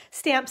great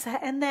stamp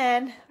set. And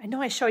then, I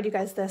know I showed you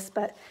guys this,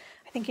 but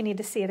I think you need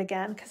to see it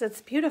again because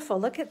it's beautiful.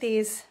 Look at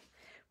these.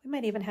 We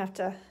might even have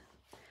to,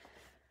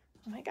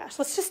 oh my gosh,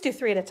 let's just do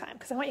 3 at a time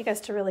because I want you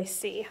guys to really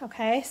see,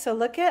 okay? So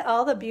look at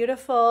all the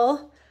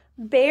beautiful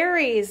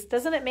berries.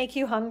 Doesn't it make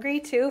you hungry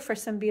too for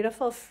some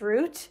beautiful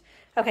fruit?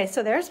 Okay,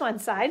 so there's one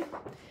side.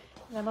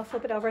 And then we'll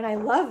flip it over, and I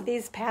love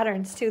these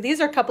patterns too.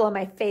 These are a couple of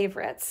my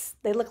favorites.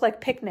 They look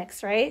like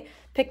picnics, right?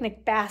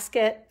 Picnic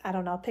basket, I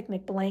don't know,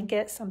 picnic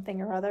blanket,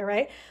 something or other,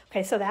 right?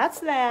 Okay, so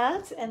that's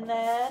that. And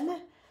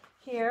then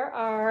here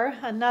are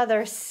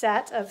another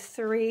set of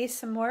 3,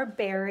 some more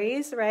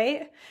berries,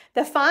 right?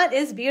 The font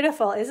is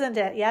beautiful, isn't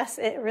it? Yes,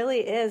 it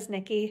really is,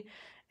 Nikki.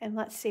 And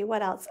let's see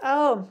what else.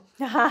 Oh,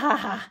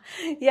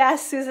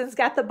 yes, Susan's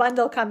got the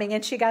bundle coming,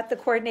 and she got the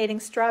coordinating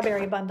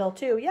strawberry bundle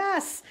too.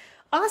 Yes,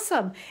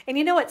 awesome. And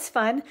you know what's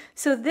fun?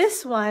 So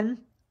this one,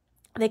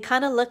 they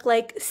kind of look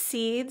like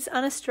seeds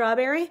on a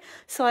strawberry.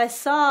 So I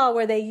saw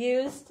where they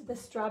used the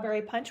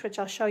strawberry punch, which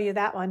I'll show you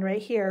that one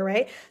right here,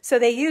 right? So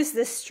they use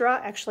this straw,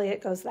 actually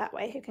it goes that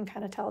way. You can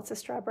kind of tell it's a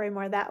strawberry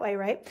more that way,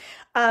 right?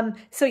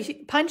 So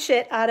you punch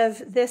it out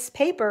of this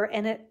paper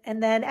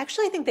and then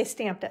actually I think they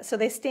stamped it. So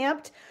they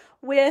stamped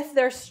with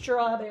their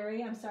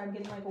strawberry. I'm sorry, I'm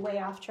getting like way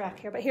off track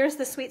here, but here's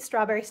the sweet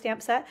strawberry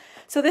stamp set.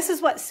 So this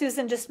is what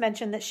Susan just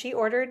mentioned, that she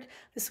ordered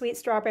the sweet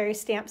strawberry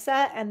stamp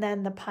set and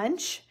then the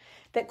punch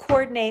that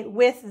coordinate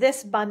with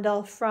this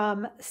bundle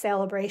from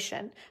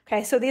Sale-a-Bration.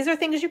 Okay, so these are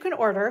things you can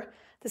order,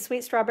 the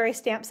sweet strawberry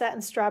stamp set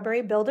and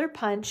strawberry builder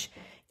punch.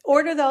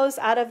 Order those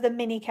out of the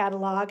mini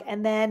catalog,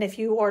 and then if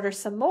you order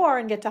some more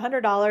and get to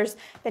 $100,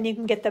 then you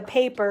can get the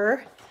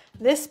paper,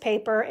 this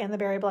paper, and the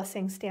Berry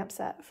Blessing stamp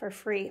set for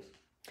free.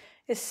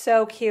 It's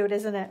so cute,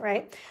 isn't it,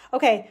 right?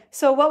 Okay,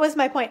 so what was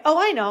my point? Oh,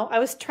 I know. I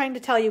was trying to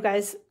tell you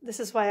guys, this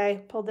is why I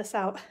pulled this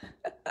out.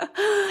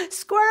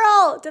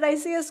 Squirrel! Did I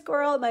see a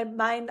squirrel? My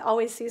mind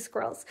always sees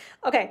squirrels.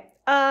 Okay,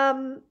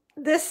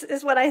 this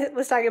is what I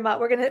was talking about.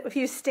 We're going to, if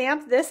you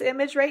stamp this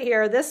image right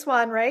here, this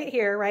one right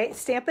here, right?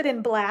 Stamp it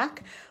in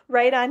black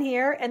right on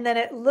here, and then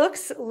it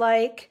looks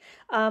like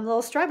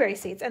little strawberry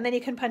seeds, and then you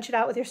can punch it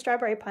out with your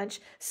strawberry punch.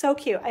 So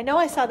cute. I know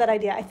I saw that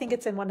idea. I think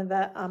it's in one of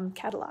the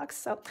catalogs,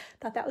 so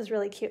thought that was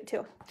really cute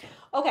too.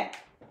 Okay,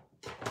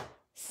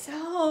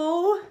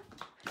 so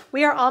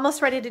we are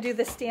almost ready to do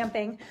the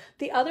stamping.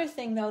 The other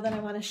thing though that I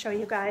want to show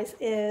you guys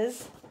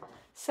is,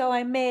 so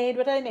I made,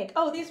 what did I make?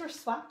 Oh, these were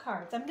swap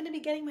cards. I'm going to be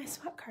getting my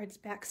swap cards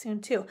back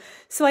soon too.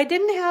 So I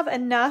didn't have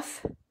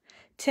enough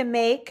to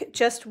make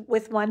just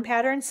with one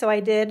pattern, so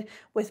I did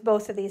with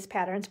both of these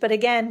patterns. But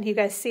again, you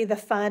guys see the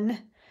fun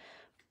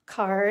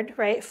card,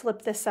 right?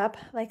 Flip this up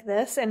like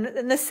this. And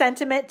the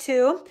sentiment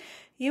too,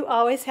 you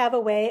always have a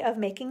way of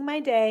making my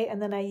day.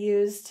 And then I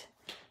used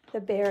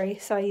the berry.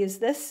 So I used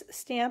this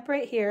stamp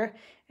right here,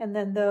 And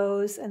then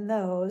those and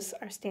those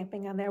are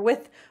stamping on there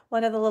with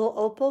one of the little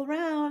opal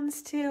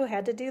rounds too.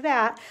 Had to do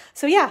that.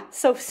 So yeah,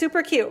 so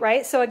super cute,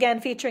 right? So again,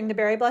 featuring the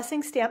Berry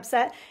Blessing stamp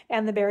set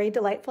and the Berry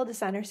Delightful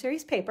Designer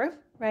Series paper,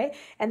 right?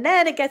 And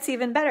then it gets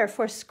even better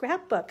for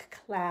scrapbook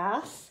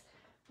class.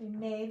 We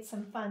made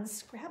some fun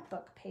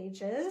scrapbook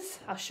pages.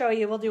 I'll show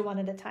you, we'll do one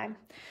at a time.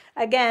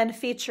 Again,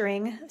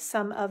 featuring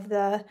some of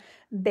the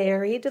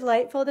Berry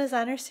Delightful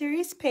Designer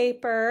Series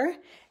paper.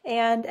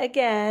 And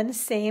again,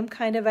 same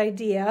kind of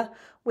idea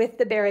with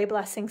the Berry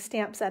Blessing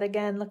stamps that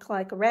again look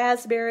like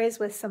raspberries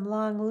with some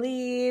long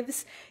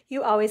leaves.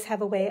 You always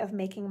have a way of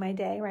making my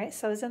day, right?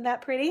 So isn't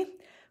that pretty?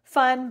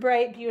 Fun,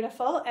 bright,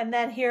 beautiful. And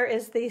then here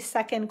is the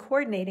second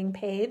coordinating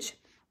page.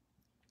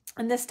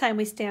 And this time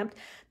we stamped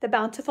the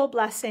Bountiful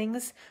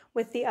Blessings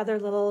with the other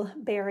little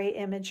berry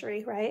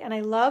imagery, right? And I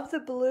love the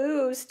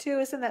blues too.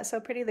 Isn't that so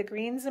pretty? The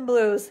greens and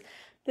blues.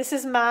 This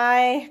is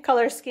my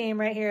color scheme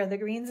right here, the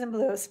greens and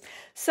blues.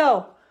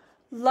 So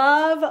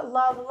love,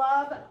 love,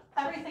 love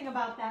everything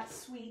about that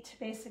suite,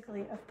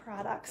 basically, of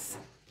products.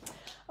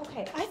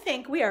 Okay, I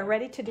think we are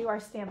ready to do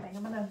our stamping.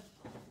 I'm gonna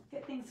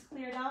get things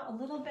cleared out a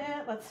little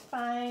bit. Let's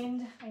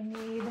find, I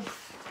need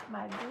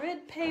my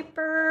grid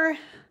paper.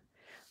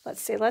 Let's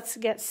see, let's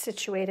get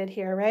situated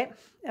here, right?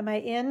 Am I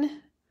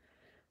in?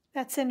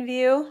 That's in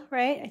view,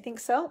 right? I think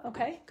so.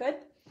 Okay, good.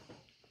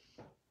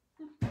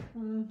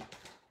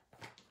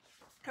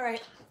 All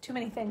right, too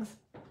many things.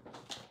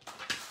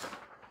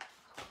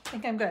 I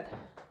think I'm good.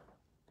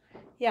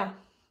 Yeah,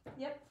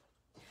 yep.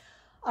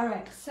 All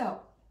right,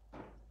 so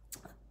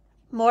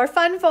more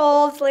fun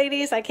folds,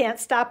 ladies. I can't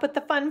stop with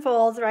the fun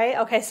folds, right?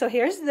 Okay, so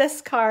here's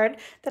this card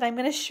that I'm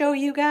going to show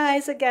you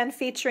guys, again,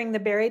 featuring the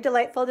Berry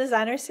Delightful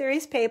Designer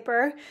Series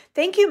paper.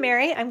 Thank you,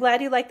 Mary. I'm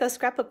glad you like those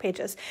scrapbook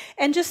pages.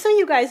 And just so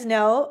you guys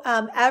know,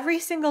 every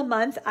single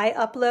month I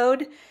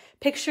upload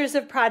pictures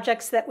of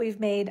projects that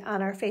we've made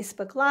on our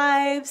Facebook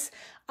Lives,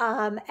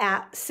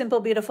 at Simple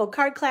Beautiful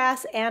Card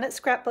Class and at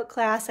Scrapbook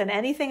Class and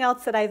anything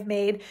else that I've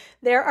made.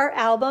 There are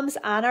albums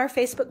on our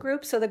Facebook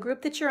group. So the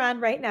group that you're on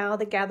right now,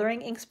 the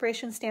Gathering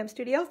Inspiration Stamp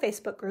Studio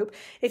Facebook group,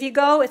 if you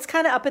go, it's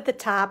kind of up at the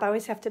top. I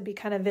always have to be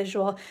kind of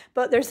visual,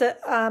 but there's a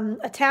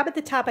tab at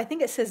the top. I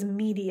think it says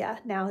Media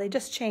now. They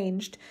just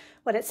changed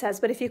what it says.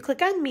 But if you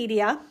click on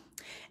Media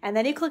and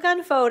then you click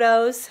on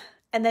Photos,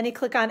 and then you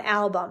click on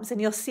albums and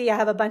you'll see I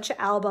have a bunch of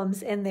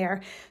albums in there.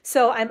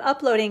 So I'm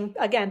uploading,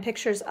 again,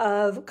 pictures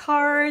of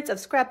cards, of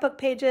scrapbook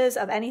pages,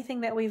 of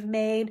anything that we've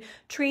made,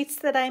 treats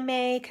that I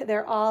make.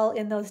 They're all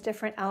in those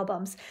different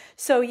albums.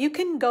 So you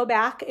can go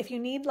back if you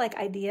need like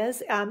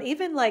ideas,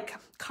 even like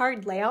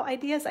card layout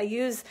ideas. I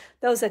use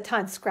those a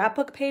ton.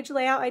 Scrapbook page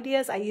layout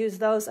ideas, I use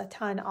those a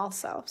ton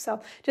also.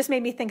 So just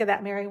made me think of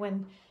that, Mary,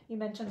 when you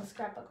mentioned the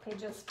scrapbook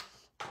pages.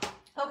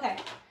 Okay.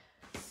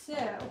 So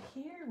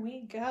here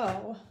we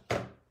go.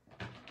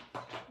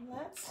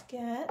 Let's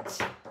get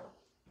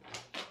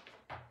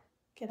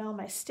all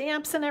my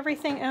stamps and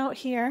everything out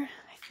here.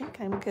 I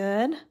think I'm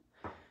good.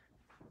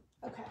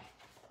 Okay.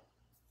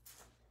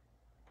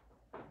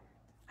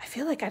 I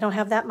feel like I don't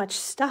have that much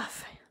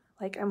stuff.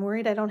 Like I'm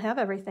worried I don't have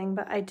everything,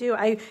 but I do.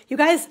 You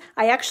guys,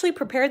 I actually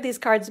prepared these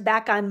cards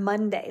back on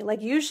Monday.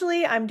 Like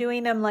usually I'm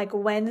doing them like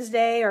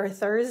Wednesday or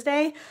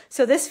Thursday.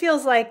 So this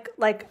feels like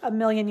a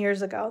million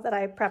years ago that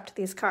I prepped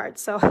these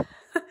cards. So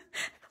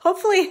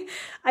hopefully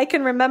I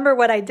can remember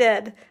what I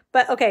did,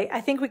 but okay, I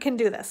think we can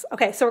do this.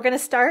 Okay, so we're gonna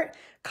start.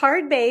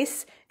 Card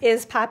base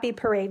is Poppy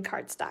Parade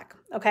cardstock,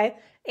 okay?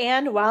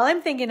 And while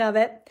I'm thinking of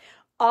it,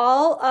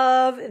 all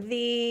of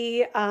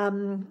the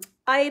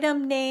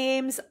item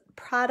names,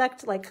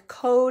 product like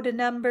code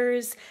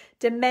numbers,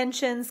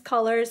 dimensions,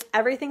 colors,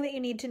 everything that you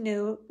need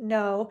to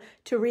know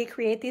to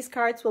recreate these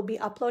cards will be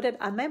uploaded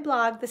on my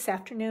blog this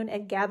afternoon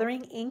at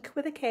Gathering Ink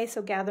with a K,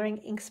 so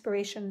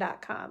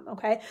gatheringinspiration.com,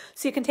 okay?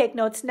 So you can take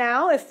notes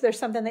now if there's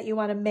something that you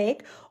want to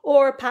make,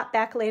 or pop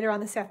back later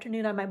on this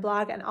afternoon on my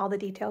blog and all the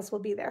details will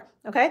be there,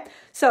 okay?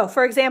 So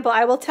for example,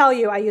 I will tell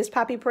you I used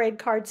Poppy Parade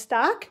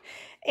cardstock,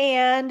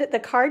 and the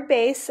card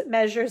base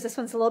measures, this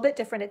one's a little bit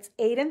different, it's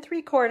 8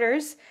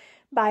 3/4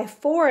 by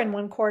 4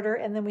 1/4,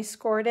 and then we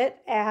scored it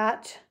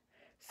at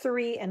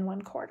 3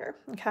 1/4,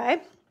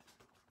 okay?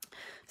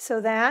 So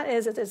that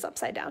is, it is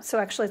upside down. So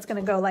actually it's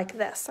gonna go like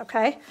this,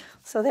 okay?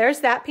 So there's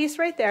that piece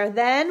right there.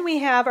 Then we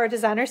have our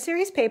Designer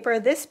Series paper.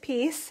 This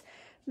piece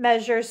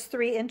measures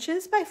 3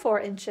 inches by 4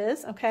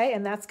 inches, okay?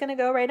 And that's gonna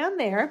go right on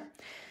there.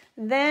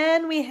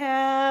 Then we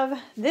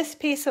have this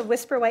piece of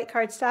Whisper White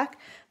cardstock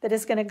that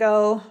is gonna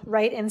go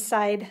right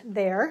inside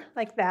there,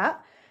 like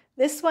that.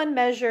 This one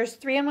measures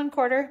 3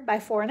 1/4 by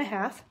 4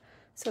 1/2,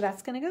 so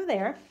that's going to go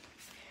there.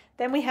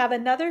 Then we have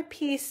another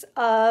piece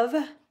of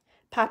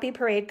Poppy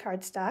Parade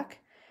cardstock.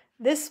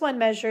 This one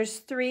measures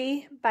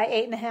 3 by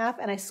 8 1/2,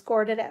 and I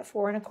scored it at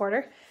 4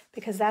 1/4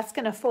 because that's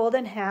going to fold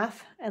in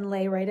half and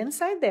lay right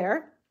inside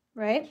there,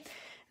 right?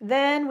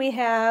 Then we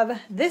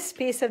have this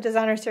piece of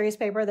Designer Series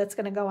paper that's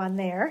going to go on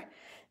there.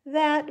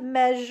 That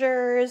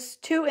measures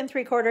 2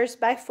 3/4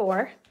 by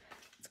 4.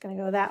 Going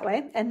to go that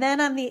way. And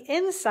then on the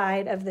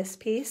inside of this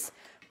piece,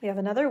 we have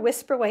another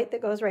Whisper White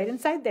that goes right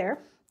inside there.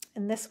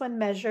 and this one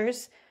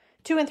measures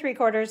 2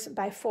 3/4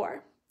 by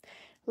 4.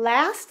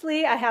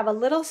 Lastly, I have a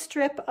little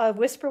strip of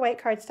Whisper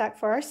White cardstock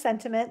for our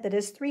sentiment that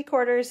is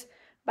 3/4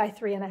 by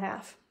 3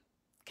 1/2.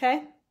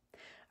 Okay?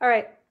 All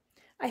right.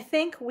 I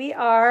think we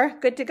are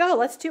good to go.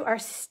 Let's do our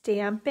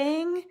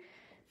stamping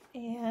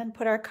and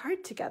put our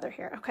card together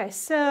here. Okay,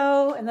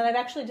 so, and then I've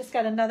actually just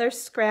got another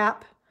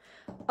scrap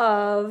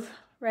of,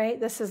 right?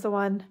 This is the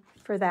one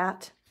for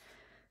that,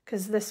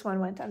 because this one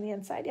went on the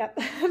inside. Yep,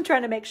 I'm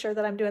trying to make sure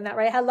that I'm doing that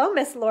right. Hello,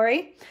 Miss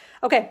Lori.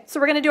 Okay, so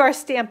we're gonna do our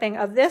stamping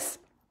of this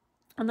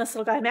on this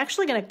little guy. I'm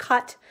actually gonna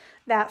cut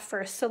that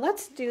first. So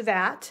let's do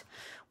that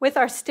with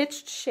our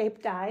stitched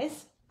shape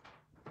dies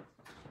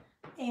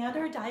and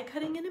our die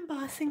cutting and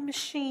embossing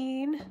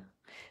machine.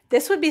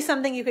 This would be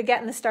something you could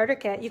get in the starter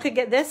kit. You could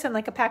get this and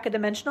like a pack of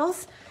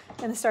dimensionals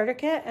in the starter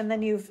kit, and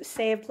then you've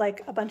saved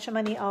like a bunch of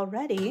money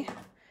already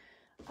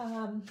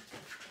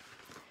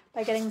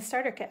by getting the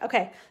starter kit.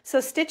 Okay, so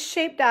stitch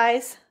shape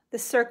dies, the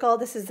circle,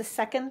 this is the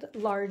second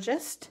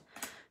largest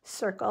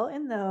circle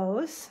in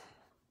those.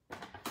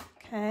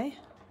 Okay,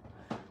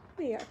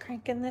 we are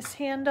cranking this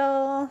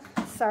handle.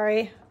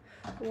 Sorry,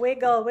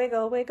 wiggle,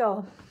 wiggle,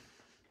 wiggle.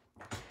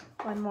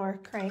 One more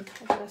crank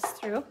will get us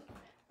through.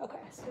 Okay,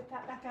 scoop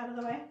that back out of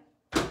the way.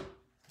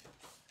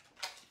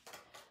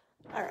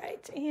 All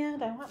right,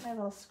 and I want my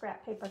little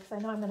scrap paper because I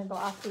know I'm going to go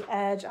off the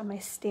edge on my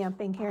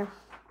stamping here.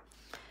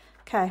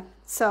 Okay,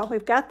 so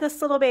we've got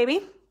this little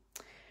baby.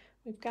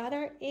 We've got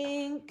our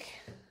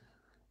ink.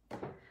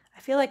 I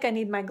feel like I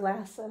need my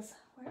glasses.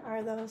 Where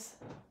are those?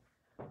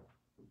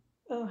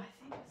 Oh, I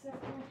think it's over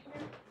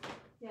here.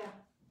 Yeah.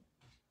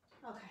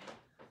 Okay.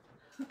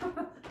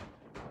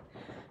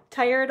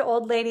 Tired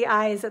old lady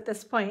eyes at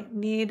this point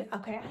need,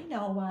 okay, I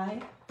know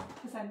why,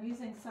 because I'm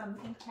using some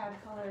ink pad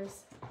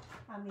colors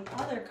on the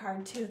other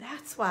card too.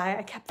 That's why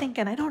I kept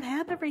thinking I don't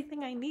have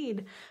everything I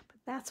need, but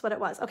that's what it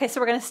was. Okay, so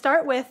we're going to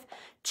start with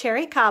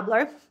Cherry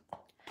Cobbler.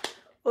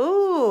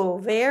 Ooh,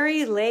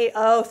 very late.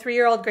 Oh,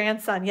 3-year-old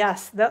grandson.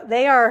 Yes,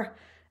 they are,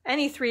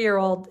 any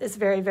 3-year-old is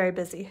very, very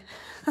busy.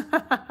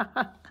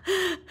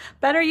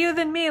 Better you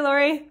than me,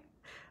 Lori.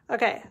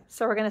 Okay,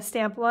 so we're going to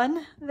stamp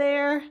one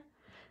there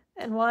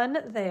and one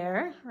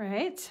there,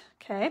 right?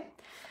 Okay.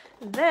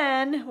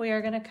 Then we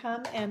are going to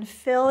come and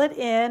fill it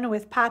in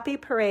with Poppy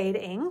Parade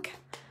ink.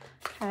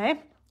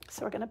 Okay.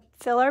 So we're going to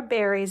fill our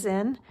berries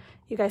in.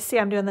 You guys see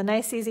I'm doing the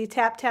nice, easy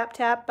tap, tap,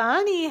 tap.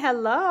 Bonnie,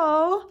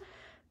 hello.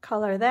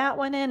 Color that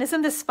one in.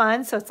 Isn't this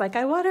fun? So it's like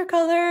I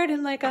watercolored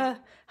in like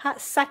a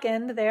hot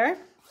second there.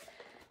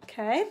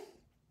 Okay.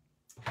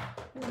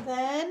 And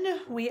then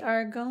we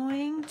are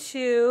going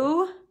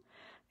to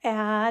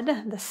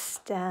add the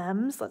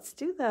stems. Let's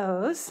do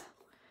those.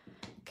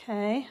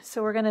 Okay,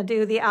 so we're gonna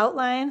do the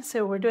outline.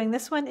 So we're doing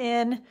this one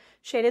in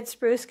Shaded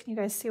Spruce. Can you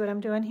guys see what I'm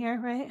doing here,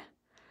 right?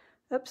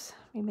 Oops,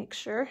 let me make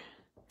sure.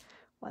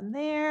 One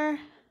there,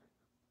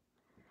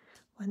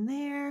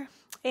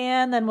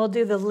 and then we'll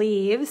do the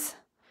leaves.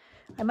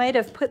 I might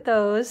have put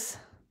those,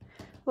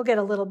 we'll get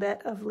a little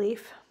bit of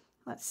leaf.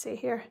 Let's see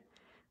here.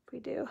 If we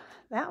do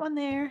that one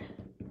there,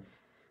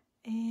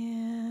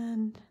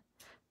 and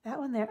that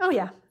one there. Oh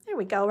yeah, there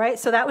we go, right?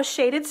 So that was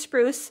Shaded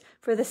Spruce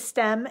for the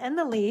stem and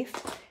the leaf.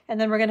 And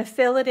then we're gonna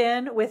fill it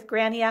in with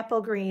Granny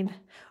Apple Green.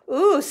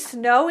 Ooh,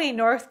 snowy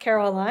North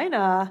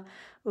Carolina.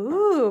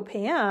 Ooh,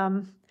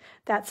 Pam,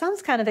 that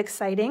sounds kind of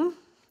exciting.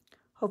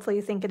 Hopefully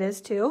you think it is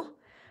too,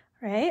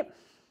 right?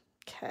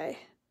 Okay,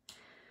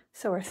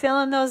 so we're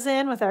filling those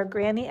in with our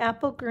Granny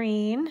Apple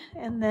Green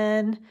and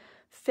then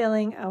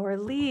filling our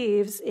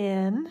leaves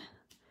in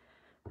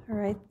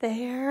right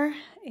there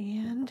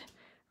and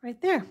right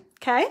there.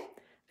 Okay,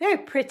 very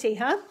pretty,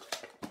 huh?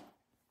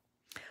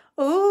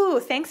 Ooh,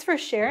 thanks for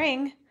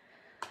sharing,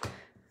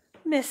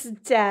 Miss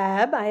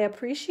Deb. I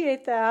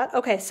appreciate that.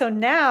 Okay, so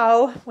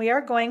now we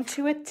are going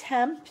to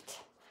attempt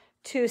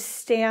to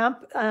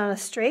stamp on a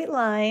straight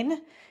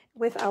line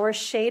with our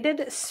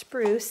Shaded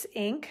Spruce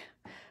ink.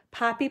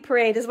 Poppy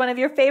Parade is one of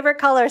your favorite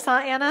colors,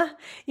 huh, Anna?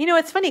 You know,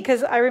 it's funny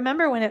because I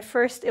remember when it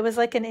was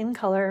like an in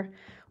color,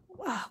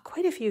 wow,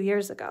 quite a few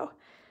years ago.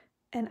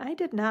 And I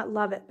did not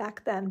love it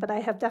back then, but I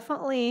have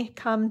definitely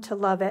come to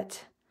love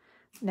it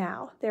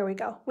now. There we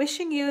go.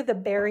 Wishing you the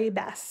very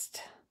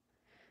best.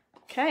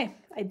 Okay,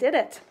 I did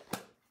it.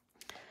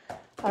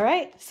 All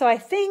right, so I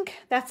think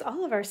that's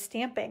all of our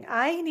stamping.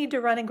 I need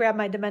to run and grab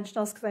my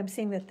dimensionals because I'm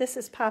seeing that this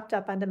is popped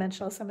up on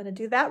dimensionals. So I'm going to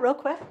do that real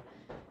quick,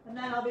 and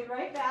then I'll be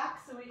right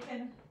back so we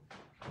can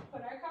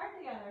put our card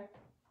together.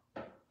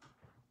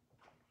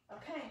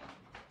 Okay,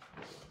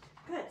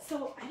 good.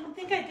 So I don't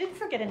think I did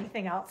forget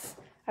anything else.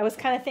 I was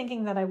kind of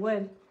thinking that I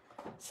would,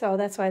 so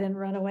that's why I didn't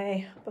run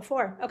away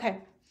before. Okay.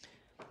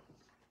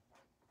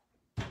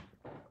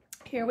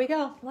 Here we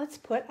go. Let's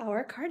put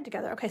our card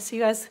together. Okay, so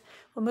you guys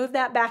will move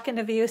that back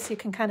into view so you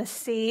can kind of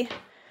see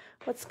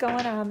what's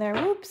going on there.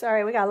 Oops,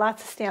 sorry, we got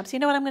lots of stamps. You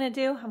know what I'm going to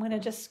do? I'm going to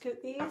just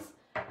scoot these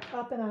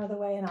up and out of the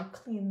way, and I'll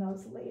clean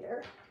those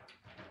later.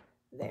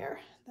 There,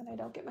 then I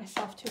don't get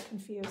myself too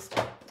confused.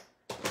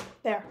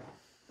 There.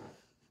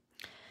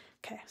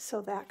 Okay,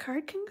 so that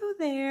card can go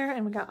there,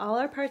 and we got all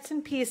our parts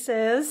and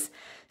pieces.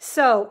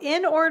 So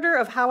in order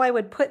of how I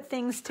would put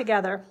things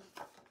together.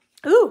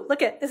 Ooh,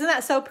 look at, isn't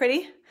that so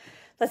pretty?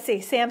 Let's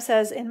see, Sam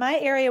says, in my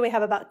area, we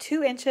have about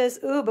 2 inches.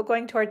 Ooh, but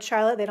going towards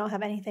Charlotte, they don't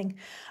have anything.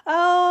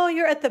 Oh,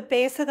 you're at the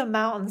base of the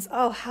mountains.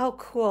 Oh, how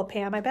cool,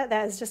 Pam. I bet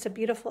that is just a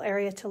beautiful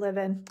area to live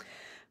in.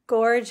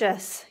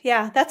 Gorgeous.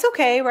 Yeah, that's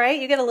okay, right?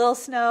 You get a little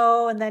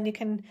snow, and then you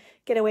can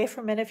get away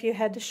from it if you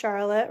head to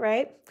Charlotte,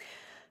 right?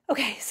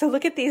 Okay, so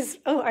look at these.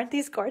 Oh, aren't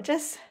these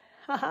gorgeous?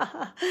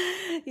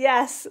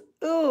 Yes.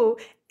 Ooh,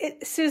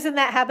 Susan,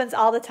 that happens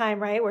all the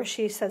time, right? Where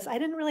she says, I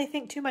didn't really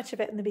think too much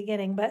of it in the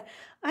beginning, but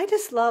I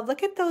just love,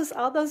 look at those,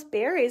 all those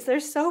berries. They're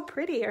so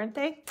pretty, aren't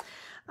they?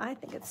 I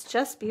think it's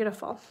just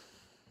beautiful.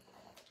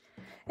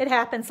 It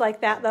happens like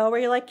that though, where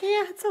you're like,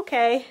 yeah, it's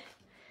okay.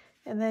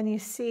 And then you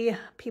see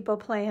people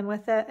playing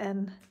with it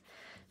and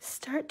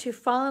start to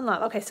fall in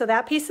love. Okay, so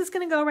that piece is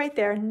going to go right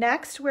there.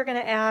 Next, we're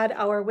going to add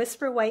our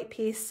Whisper White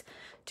piece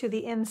to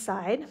the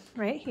inside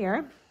right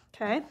here.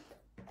 Okay.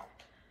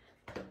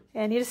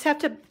 And you just have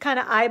to kind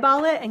of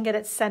eyeball it and get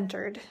it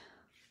centered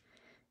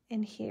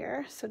in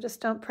here. So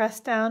just don't press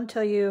down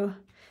till you,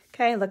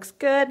 okay, looks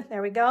good.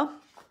 There we go.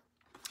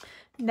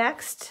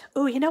 Next,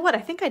 oh, you know what? I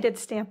think I did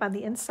stamp on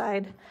the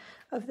inside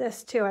of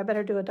this too. I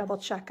better do a double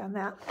check on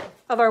that,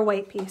 of our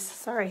white piece.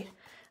 Sorry,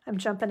 I'm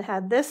jumping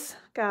ahead. This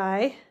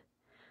guy,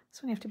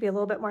 this one you have to be a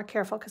little bit more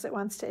careful because it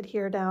wants to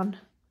adhere down.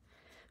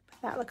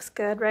 But that looks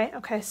good, right?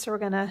 Okay, so we're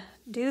gonna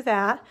do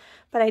that.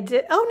 But I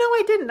did, oh no,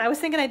 I didn't. I was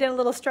thinking I did a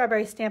little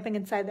strawberry stamping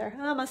inside there.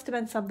 Oh, it must have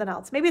been something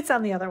else. Maybe it's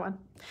on the other one.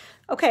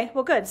 Okay,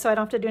 well good. So I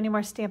don't have to do any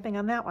more stamping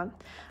on that one.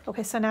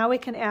 Okay, so now we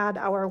can add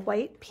our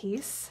white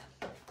piece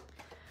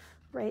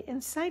right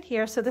inside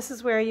here. So this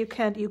is where you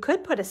could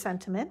put a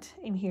sentiment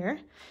in here.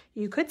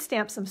 You could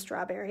stamp some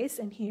strawberries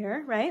in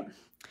here, right?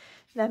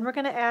 Then we're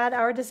gonna add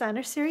our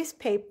designer series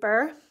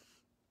paper.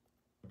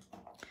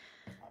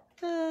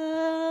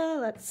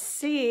 Let's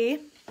see.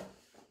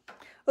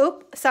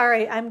 Oop,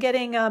 sorry, I'm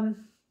getting,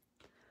 I'm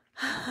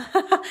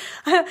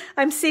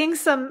seeing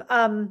some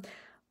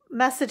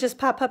messages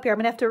pop up here. I'm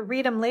gonna have to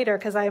read them later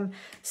because I'm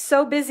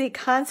so busy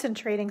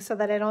concentrating so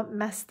that I don't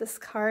mess this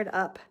card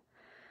up.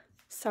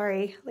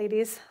 Sorry,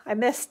 ladies, I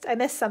missed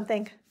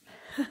something.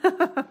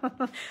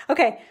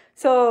 Okay,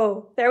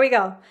 so there we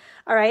go.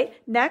 All right,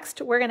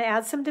 next we're gonna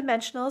add some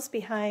dimensionals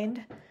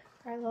behind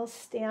our little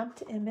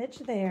stamped image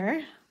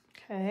there.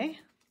 Okay.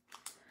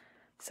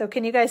 So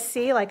can you guys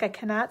see, like I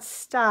cannot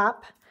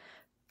stop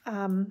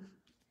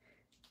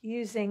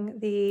using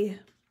the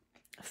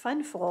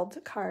fun fold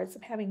cards.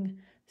 I'm having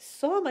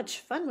so much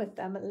fun with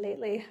them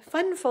lately.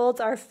 Fun folds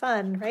are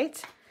fun,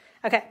 right?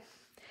 Okay,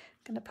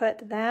 I'm gonna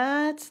put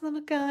that little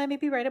guy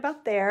maybe right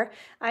about there.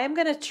 I am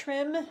gonna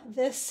trim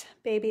this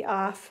baby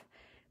off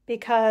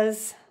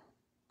because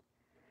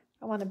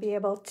I wanna be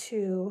able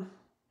to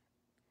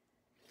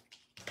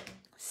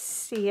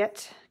see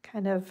it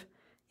kind of.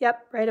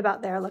 Yep, right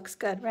about there. Looks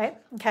good, right?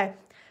 Okay.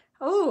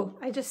 Oh,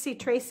 I just see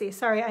Tracy.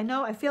 Sorry, I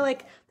know. I feel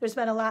like there's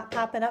been a lot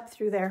popping up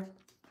through there.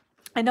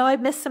 I know I've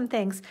missed some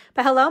things.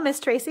 But hello, Miss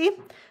Tracy.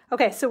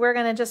 Okay, so we're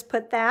going to just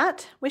put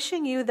that.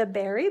 Wishing you the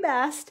very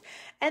best.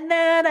 And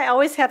then I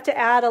always have to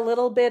add a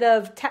little bit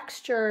of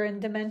texture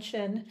and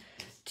dimension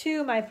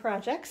to my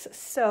projects.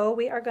 So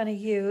we are going to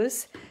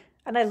use,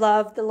 and I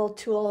love the little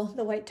tool,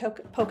 the white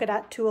polka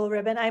dot tool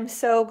ribbon. I'm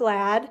so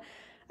glad.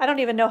 I don't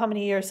even know how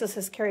many years this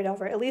has carried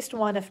over, at least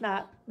one, if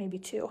not maybe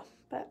 2.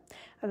 But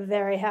I'm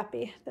very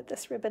happy that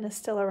this ribbon is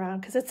still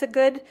around because it's a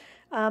good,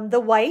 the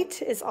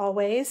white is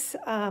always,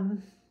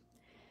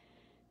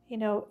 you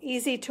know,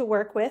 easy to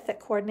work with. It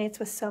coordinates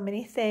with so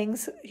many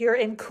things. You're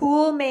in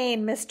cool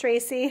Maine, Miss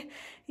Tracy.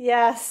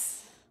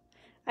 Yes,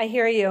 I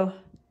hear you.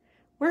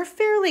 We're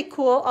fairly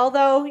cool,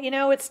 although, you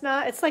know, it's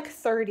not, it's like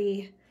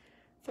 30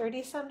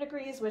 some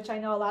degrees, which I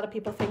know a lot of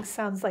people think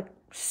sounds like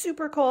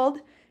super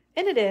cold.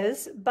 And it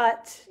is,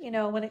 but, you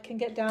know, when it can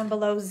get down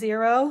below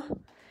 0,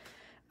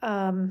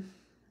 30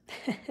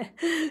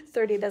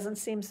 doesn't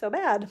seem so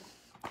bad.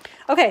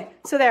 Okay,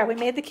 so there, we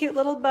made the cute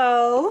little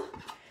bow,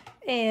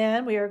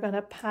 and we are going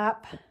to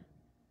pop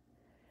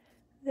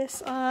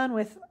this on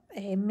with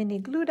a mini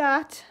glue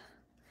dot,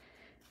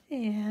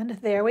 and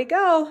there we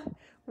go.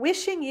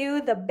 Wishing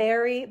you the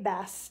very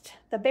best.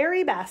 The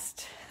very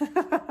best.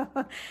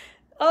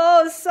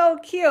 Oh, so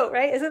cute,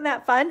 right? Isn't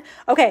that fun?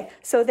 Okay,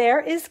 so there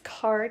is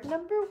card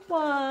number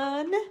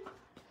 1.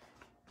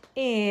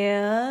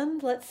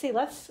 And let's see,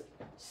 let's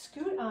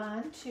scoot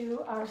on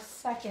to our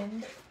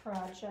second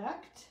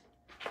project.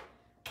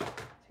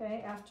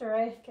 Okay, after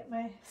I get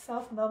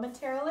myself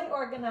momentarily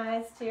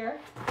organized here.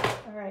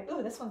 All right,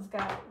 ooh, this one's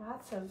got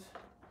lots of,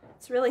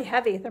 it's really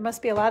heavy. There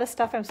must be a lot of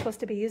stuff I'm supposed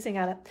to be using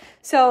on it.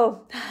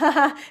 So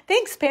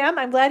thanks, Pam.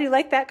 I'm glad you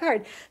like that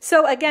card.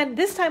 So again,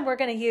 this time we're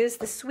going to use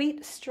the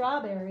Sweet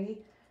Strawberry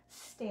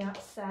stamp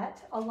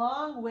set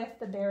along with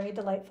the Berry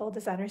Delightful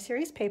Designer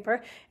Series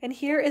paper. And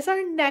here is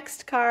our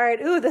next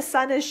card. Ooh, the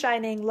sun is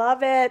shining.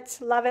 Love it.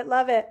 Love it.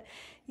 Love it.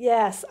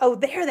 Yes. Oh,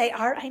 there they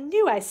are. I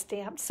knew I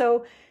stamped.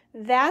 So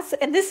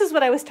and this is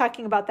what I was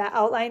talking about, that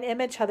outline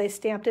image, how they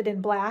stamped it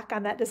in black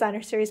on that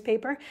designer series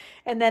paper.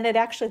 And then it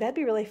actually, that'd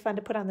be really fun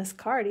to put on this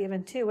card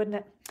even too, wouldn't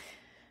it?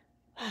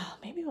 Oh,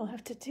 maybe we'll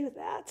have to do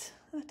that.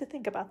 I'll have to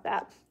think about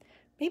that.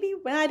 Maybe,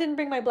 well, I didn't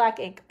bring my black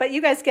ink, but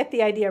you guys get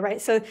the idea,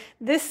 right? So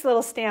this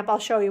little stamp, I'll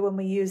show you when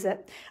we use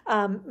it,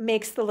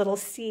 makes the little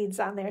seeds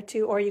on there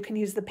too, or you can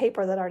use the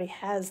paper that already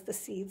has the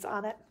seeds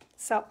on it.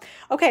 So,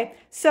 okay,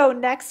 so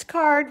next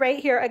card right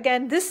here.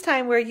 Again, this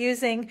time we're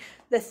using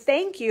the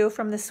thank you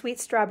from the Sweet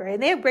Strawberry.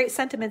 And they have great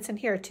sentiments in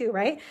here too,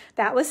 right?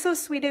 That was so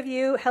sweet of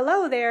you.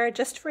 Hello there,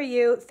 just for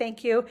you.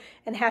 Thank you.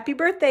 And happy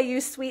birthday, you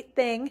sweet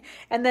thing.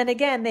 And then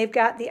again, they've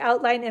got the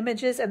outline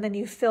images and then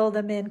you fill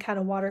them in kind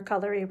of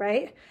watercolory,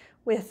 right?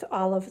 With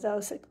all of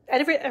those.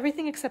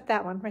 Everything except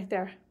that one right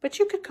there. But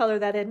you could color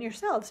that in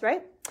yourselves,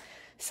 right?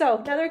 So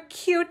another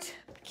cute,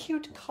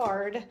 cute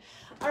card.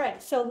 All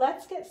right, so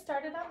let's get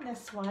started on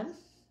this one.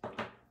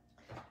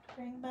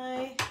 Bring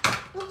my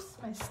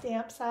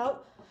stamps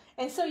out.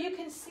 And so you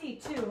can see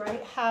too,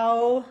 right,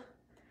 how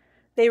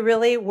they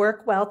really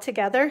work well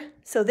together.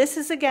 So this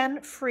is,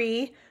 again,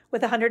 free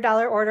with a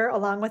 $100 order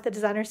along with the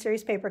designer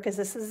series paper because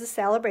this is the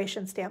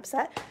sale-a-bration stamp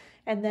set.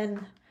 And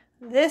then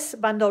this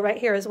bundle right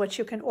here is what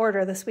you can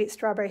order, the Sweet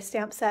Strawberry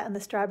stamp set and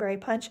the Strawberry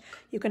Punch.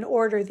 You can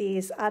order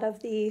these out of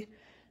the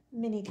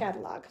mini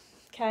catalog,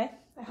 okay?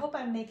 I hope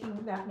I'm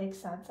making that make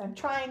sense. I'm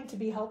trying to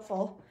be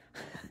helpful.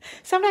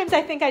 Sometimes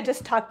I think I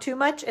just talk too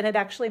much and it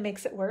actually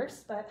makes it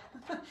worse, but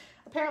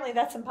apparently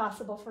that's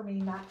impossible for me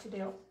not to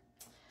do.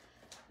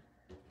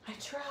 I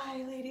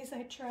try, ladies,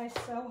 I try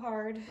so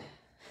hard.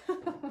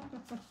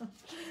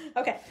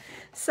 Okay,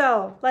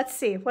 so let's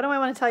see. What do I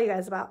want to tell you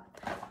guys about?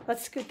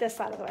 Let's scoot this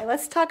out of the way.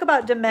 Let's talk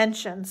about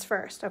dimensions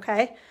first,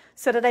 okay?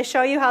 So did I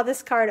show you how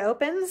this card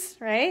opens,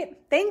 right?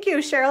 Thank you,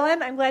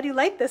 Sherilyn. I'm glad you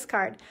like this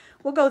card.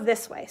 We'll go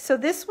this way. So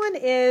this one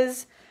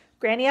is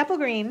Granny Apple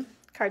Green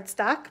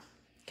cardstock,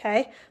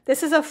 okay?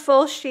 This is a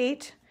full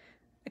sheet,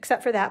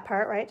 except for that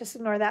part, right? Just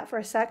ignore that for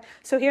a sec.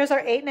 So here's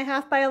our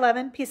 8.5 by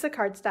 11 piece of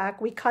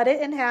cardstock. We cut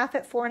it in half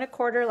at 4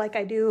 1/4, like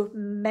I do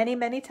many,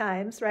 many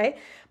times, right?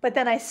 But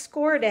then I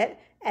scored it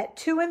at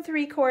 2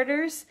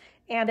 3/4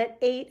 and at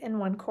 8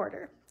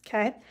 1/4,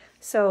 okay?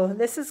 So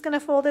this is gonna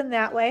fold in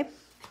that way,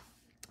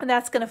 and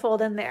that's gonna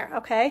fold in there,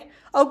 okay?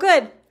 Oh,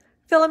 good.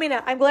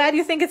 Philomena, I'm glad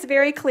you think it's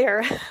very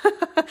clear.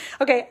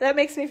 Okay, that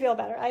makes me feel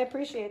better. I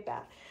appreciate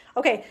that.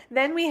 Okay,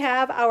 then we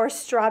have our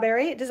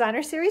Strawberry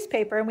designer series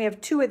paper, and we have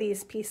 2 of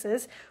these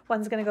pieces.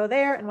 One's gonna go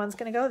there and one's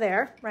gonna go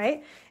there,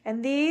 right?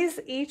 And these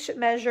each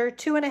measure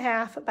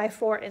 2.5 by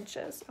 4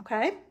 inches,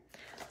 okay?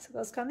 So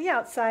those go on the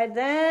outside.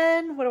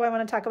 Then what do I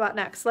wanna talk about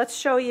next? Let's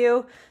show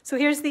you. So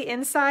here's the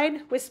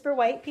inside Whisper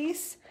White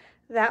piece.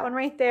 That one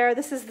right there.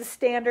 This is the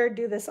standard,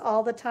 do this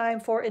all the time,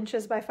 4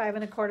 inches by 5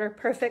 1/4,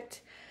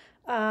 perfect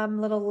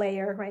little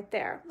layer right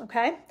there,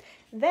 okay?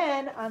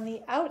 Then on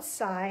the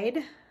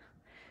outside,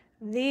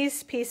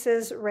 these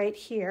pieces right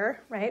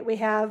here, right? We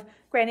have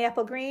Granny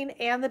Apple Green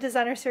and the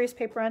designer series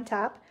paper on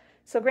top.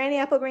 So Granny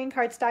Apple Green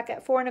cardstock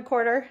at 4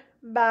 1/4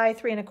 by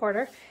 3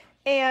 1/4,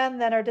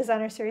 and then our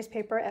designer series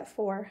paper at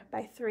 4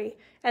 by 3.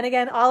 And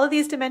again, all of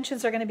these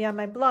dimensions are going to be on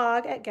my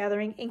blog at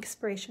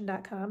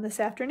gatheringinkspiration.com this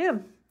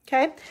afternoon,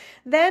 okay?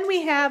 Then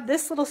we have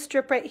this little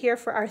strip right here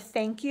for our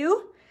thank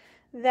you.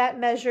 That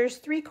measures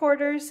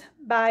 3/4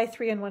 by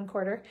 3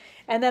 1/4.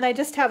 And then I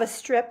just have a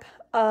strip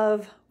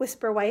of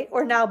Whisper White,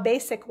 or now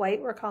Basic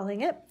White, we're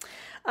calling it,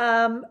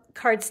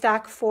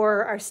 cardstock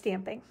for our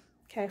stamping,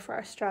 okay, for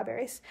our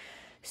strawberries.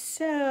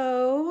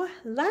 So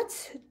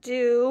let's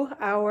do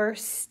our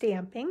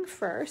stamping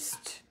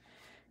first,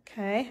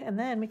 okay, and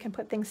then we can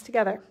put things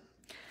together.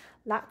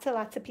 Lots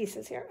of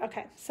pieces here.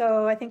 Okay,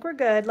 so I think we're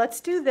good. Let's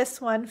do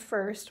this one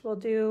first. We'll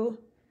do,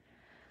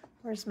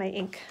 where's my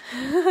ink?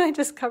 I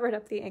just covered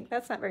up the ink.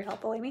 That's not very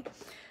helpful, Amy.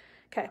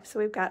 Okay, so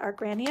we've got our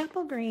Granny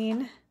Apple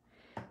Green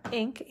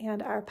ink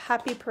and our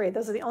Poppy Parade.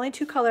 Those are the only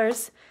 2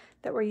 colors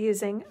that we're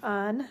using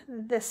on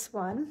this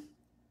one.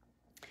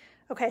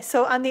 Okay,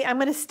 so on the, I'm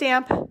going to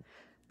stamp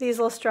these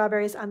little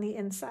strawberries on the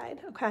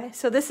inside. Okay,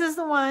 so this is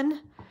the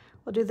one,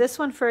 we'll do this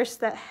one first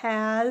that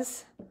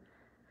has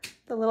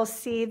the little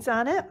seeds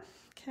on it.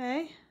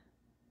 Okay,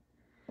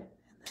 and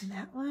then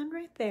that one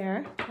right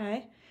there.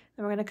 Okay,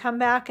 then we're going to come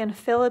back and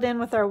fill it in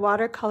with our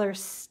watercolor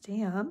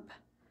stamp.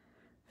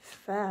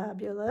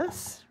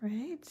 Fabulous,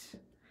 right?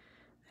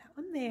 That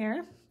one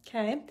there.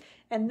 Okay,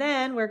 and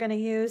then we're going to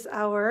use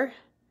our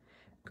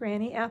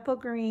Granny Apple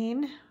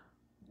Green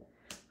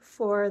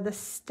for the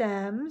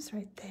stems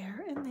right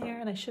there and there.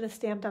 And I should have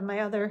stamped on my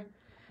other,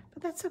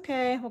 but that's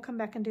okay. We'll come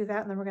back and do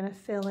that, and then we're going to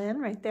fill in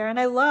right there. And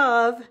I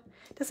love,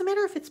 it doesn't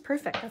matter if it's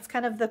perfect. That's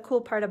kind of the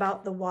cool part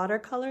about the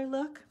watercolor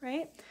look,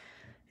 right?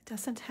 It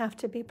doesn't have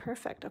to be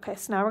perfect. Okay,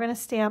 so now we're going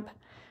to stamp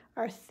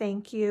our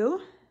thank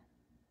you.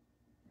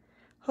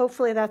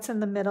 Hopefully that's in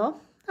the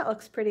middle. That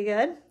looks pretty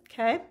good.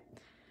 Okay,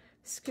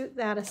 scoot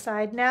that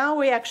aside. Now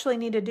we actually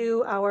need to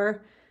do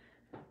our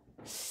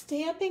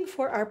stamping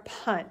for our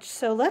punch.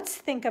 So let's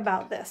think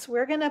about this.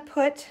 We're going to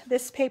put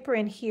this paper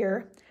in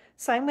here.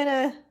 So I'm going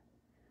to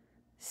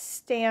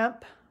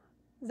stamp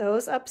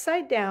those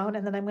upside down,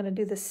 and then I'm going to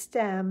do the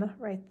stem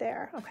right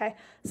there. Okay,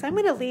 so I'm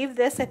going to leave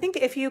this. I think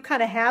if you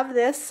kind of have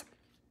this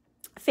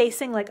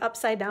facing like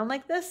upside down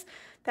like this,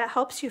 that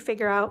helps you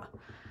figure out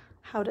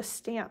how to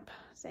stamp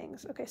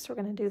things. Okay, so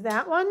we're going to do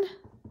that one,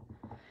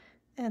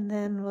 and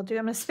then I'm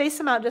going to space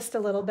them out just a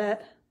little bit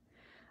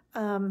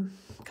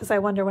because I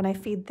wonder when I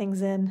feed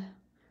things in.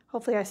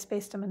 Hopefully I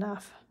spaced them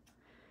enough.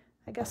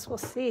 I guess we'll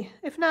see.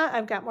 If not,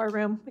 I've got more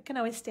room. We can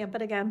always stamp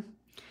it again.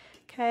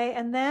 Okay,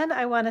 and then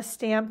I want to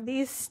stamp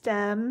these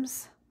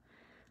stems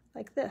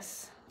like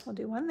this. We'll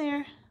do one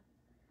there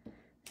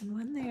and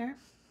one there.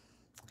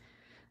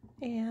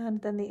 And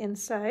then the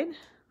inside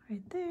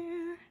right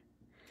there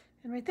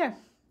and right there.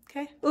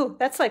 Okay, ooh,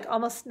 that's like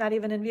almost not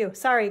even in view.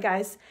 Sorry,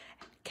 guys.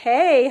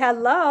 Okay,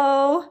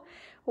 hello.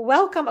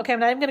 Welcome. Okay, I'm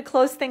not even going to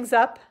close things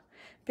up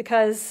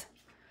because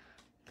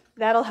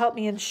that'll help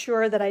me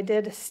ensure that I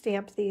did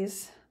stamp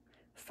these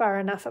far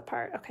enough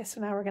apart. Okay, so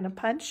now we're going to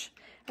punch.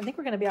 I think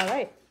we're going to be all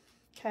right.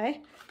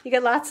 Okay, you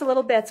get lots of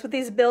little bits. With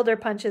these builder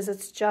punches,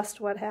 it's just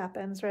what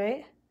happens,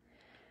 right?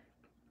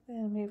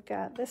 And we've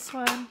got this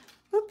one,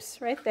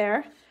 oops, right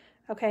there.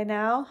 Okay,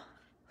 now,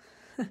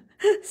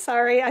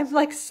 sorry, I'm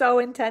like so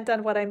intent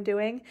on what I'm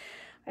doing.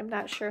 I'm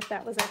not sure if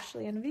that was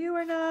actually in view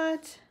or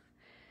not.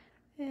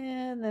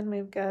 And then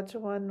we've got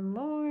one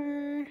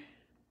more.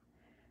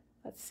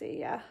 Let's see,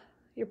 yeah.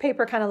 Your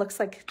paper kind of looks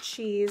like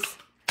cheese.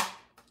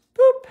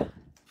 Boop.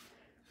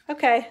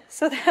 Okay,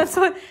 so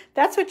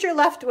that's what you're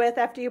left with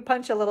after you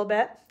punch a little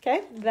bit.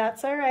 Okay,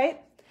 that's all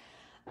right.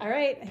 All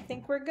right, I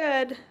think we're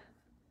good.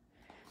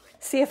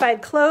 See, if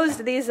I'd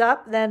closed these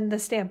up, then the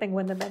stamping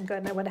wouldn't have been good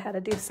and I would have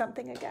had to do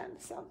something again.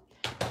 So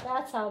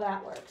that's how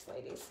that works,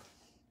 ladies.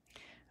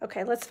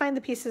 Okay, let's find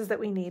the pieces that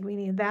we need. We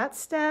need that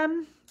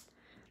stem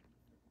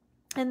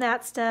and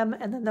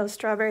then those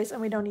strawberries, and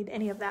we don't need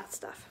any of that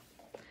stuff.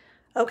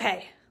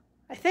 Okay,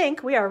 I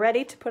think we are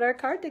ready to put our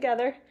card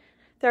together.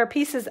 There are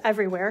pieces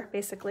everywhere,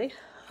 basically.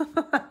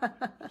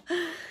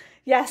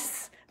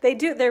 Yes, they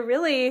do. They're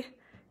really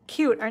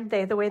cute, aren't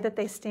they? The way that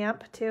they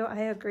stamp, too.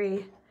 I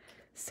agree,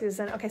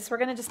 Susan. Okay, so we're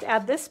going to just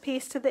add this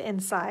piece to the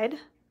inside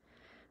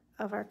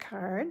of our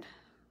card.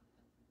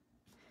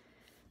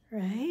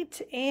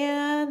 Right,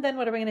 and then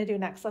what are we going to do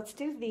next? Let's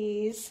do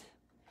these.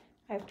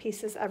 I have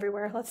pieces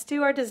everywhere. Let's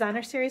do our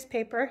designer series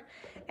paper.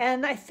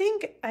 And I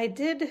think I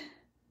did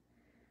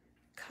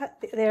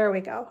cut, there we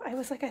go. I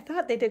was like, I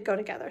thought they did go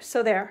together.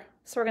 So there.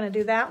 So we're going to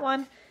do that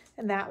one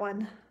and that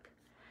one.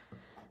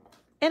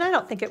 And I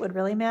don't think it would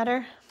really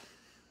matter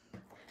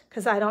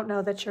because I don't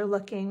know that you're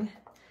looking.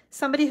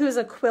 Somebody who's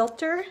a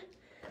quilter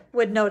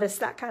would notice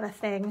that kind of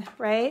thing,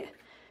 right?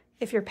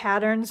 If your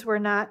patterns were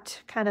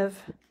not kind of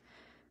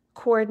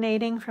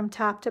coordinating from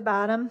top to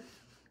bottom.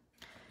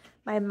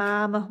 My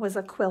mom was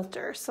a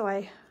quilter, so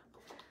I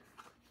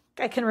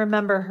can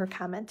remember her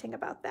commenting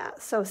about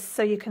that.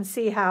 So you can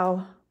see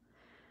how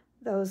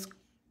those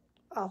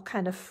all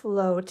kind of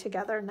flow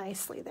together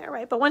nicely there,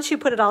 right? But once you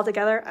put it all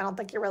together, I don't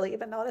think you really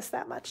even notice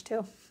that much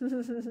too.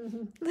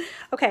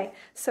 Okay,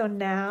 so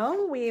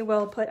now we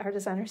will put our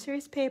designer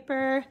series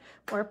paper,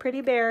 more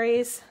pretty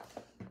berries.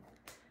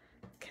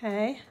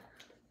 Okay,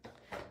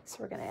 so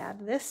we're gonna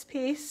add this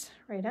piece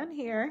right on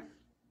here.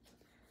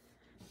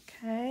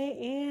 Okay,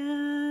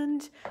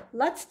 and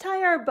let's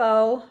tie our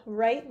bow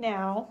right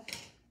now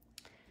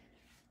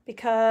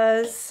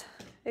because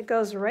it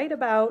goes right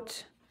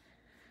about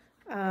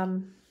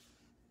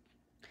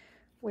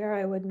where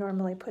I would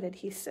normally put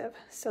adhesive.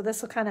 So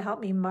this will kind of help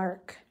me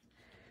mark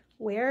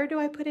where do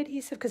I put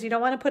adhesive, because you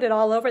don't want to put it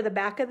all over the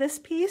back of this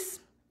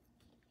piece,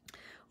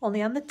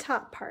 only on the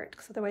top part,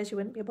 because otherwise you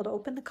wouldn't be able to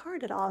open the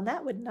card at all, and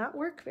that would not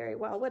work very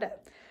well, would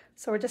it?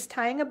 So we're just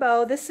tying a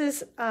bow. This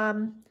is,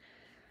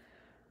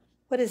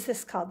 what is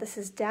this called? This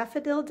is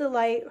Daffodil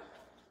Delight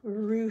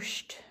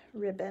Ruched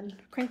ribbon.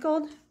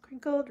 Crinkled,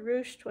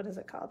 ruched, what is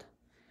it called?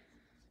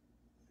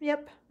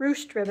 Yep,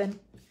 ruched ribbon.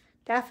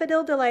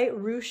 Daffodil Delight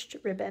Ruched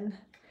ribbon.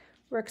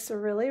 Works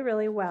really,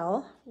 really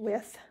well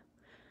with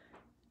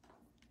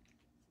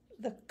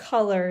the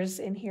colors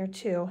in here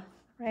too,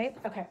 right?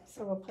 Okay,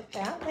 so we'll put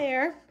that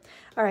there.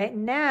 All right,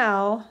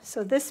 now,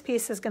 so this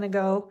piece is gonna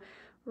go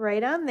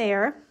right on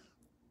there,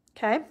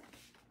 okay?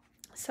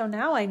 So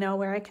now I know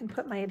where I can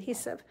put my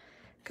adhesive,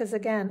 because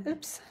again,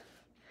 oops,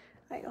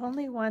 I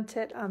only want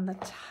it on the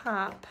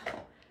top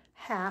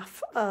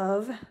half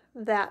of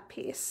that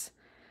piece.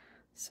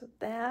 So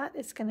that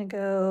is gonna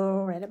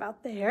go right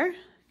about there,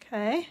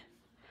 okay?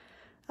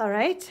 All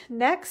right,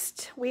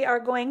 next we are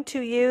going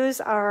to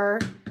use our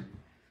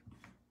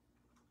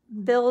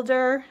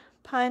builder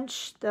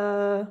punch,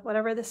 the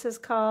whatever this is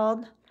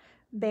called,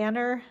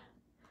 banner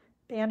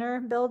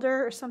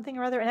builder or something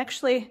or other. And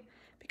actually,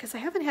 because I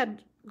haven't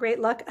had great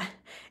luck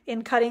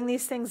in cutting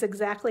these things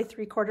exactly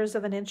 3/4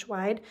 of an inch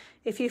wide,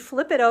 if you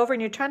flip it over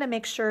and you're trying to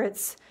make sure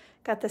it's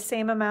got the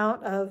same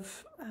amount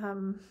of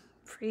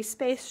free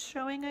space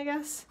showing, I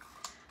guess.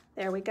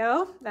 There we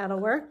go, that'll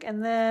work.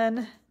 And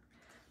then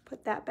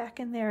put that back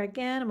in there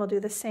again, and we'll do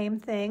the same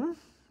thing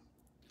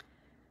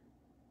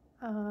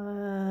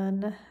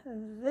on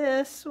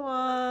this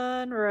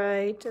one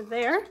right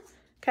there.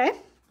 Okay.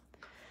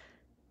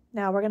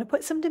 Now we're going to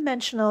put some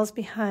dimensionals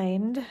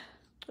behind.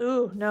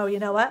 Ooh, no, you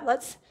know what?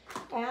 Let's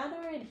add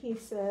our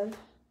adhesive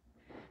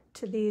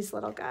to these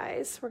little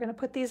guys. We're going to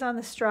put these on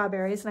the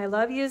strawberries, and I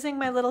love using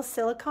my little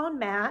silicone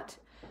mat,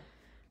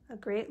 a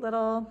great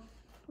little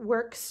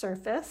work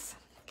surface,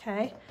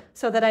 okay,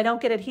 so that I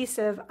don't get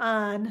adhesive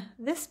on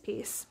this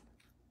piece,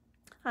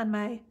 on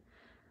my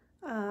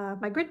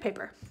my grid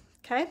paper,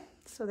 okay?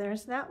 So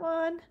there's that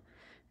one,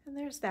 and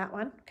there's that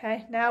one,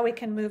 okay? Now we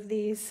can move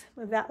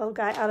that little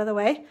guy out of the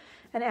way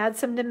and add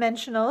some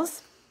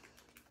dimensionals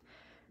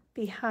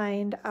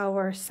behind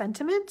our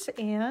sentiment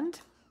and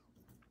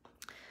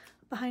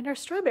behind our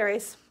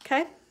strawberries,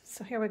 okay?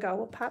 So here we go.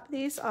 We'll pop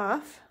these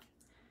off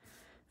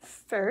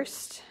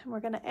first. We're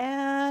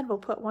gonna we'll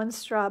put one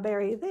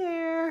strawberry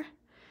there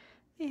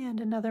and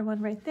another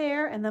one right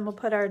there, and then we'll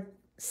put our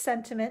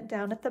sentiment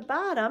down at the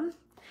bottom.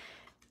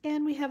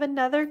 And we have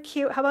another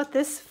cute, how about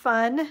this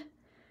fun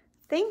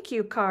thank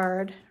you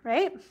card,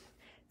 right?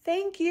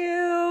 Thank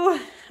you,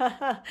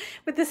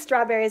 with the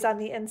strawberries on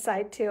the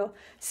inside too.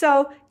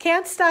 So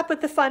can't stop with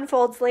the fun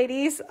folds,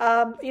 ladies.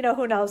 You know,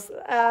 who knows?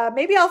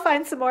 Maybe I'll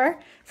find some more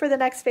for the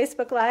next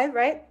Facebook Live,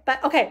 right?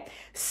 But okay,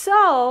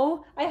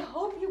 so I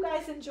hope you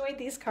guys enjoyed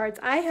these cards.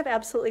 I have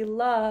absolutely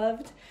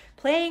loved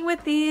playing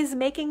with these,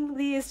 making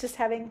these, just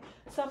having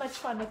so much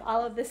fun with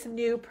all of this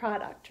new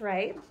product,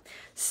 right?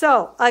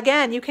 So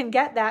again, you can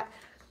get that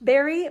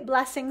Berry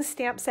Blessings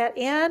stamp set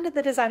and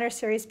the designer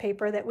series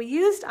paper that we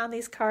used on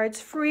these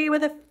cards free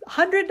with a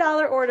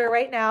 $100 order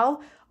right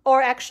now.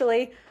 Or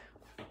actually,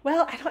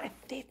 well,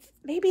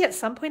 maybe at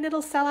some point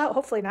it'll sell out.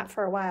 Hopefully not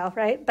for a while,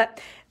 right?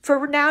 But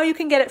for now, you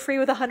can get it free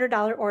with a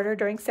 $100 order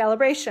during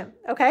sale-a-bration,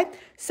 okay?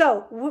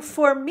 So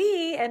for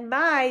me and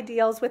my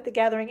deals with the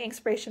Gathering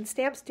Inspiration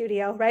Stamp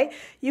Studio, right,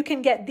 you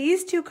can get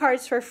these two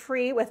cards for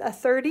free with a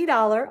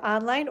 $30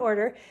 online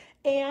order,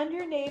 and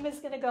your name is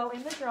going to go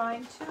in the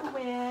drawing to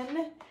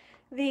win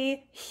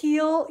the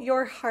Heal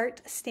Your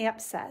Heart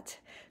stamp set.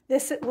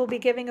 This will be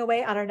giving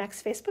away on our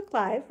next Facebook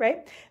Live,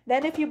 right?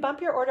 Then if you bump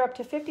your order up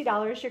to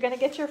 $50, you're going to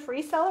get your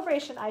free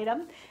celebration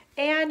item,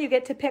 and you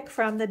get to pick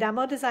from the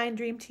Demo Design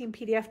Dream Team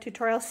PDF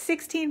tutorial,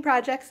 16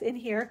 projects in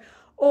here,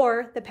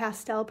 or the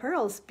pastel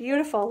pearls.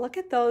 Beautiful. Look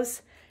at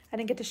those. I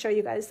didn't get to show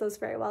you guys those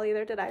very well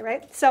either, did I,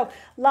 right? So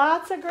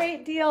lots of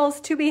great deals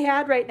to be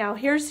had right now.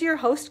 Here's your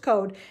host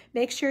code.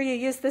 Make sure you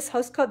use this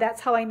host code. That's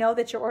how I know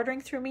that you're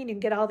ordering through me and you can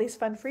get all these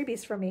fun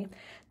freebies from me.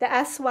 The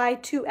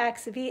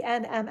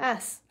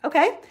SY2XVNMS,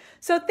 okay?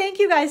 So thank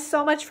you guys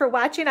so much for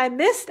watching. I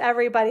missed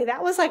everybody.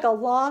 That was like a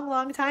long,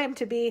 long time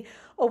to be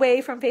away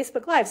from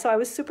Facebook Live. So I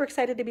was super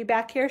excited to be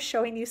back here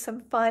showing you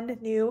some fun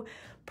new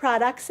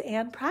products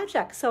and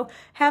projects. So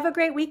have a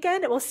great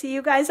weekend. We'll see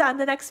you guys on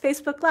the next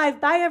Facebook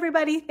Live. Bye,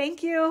 everybody.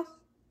 Thank you.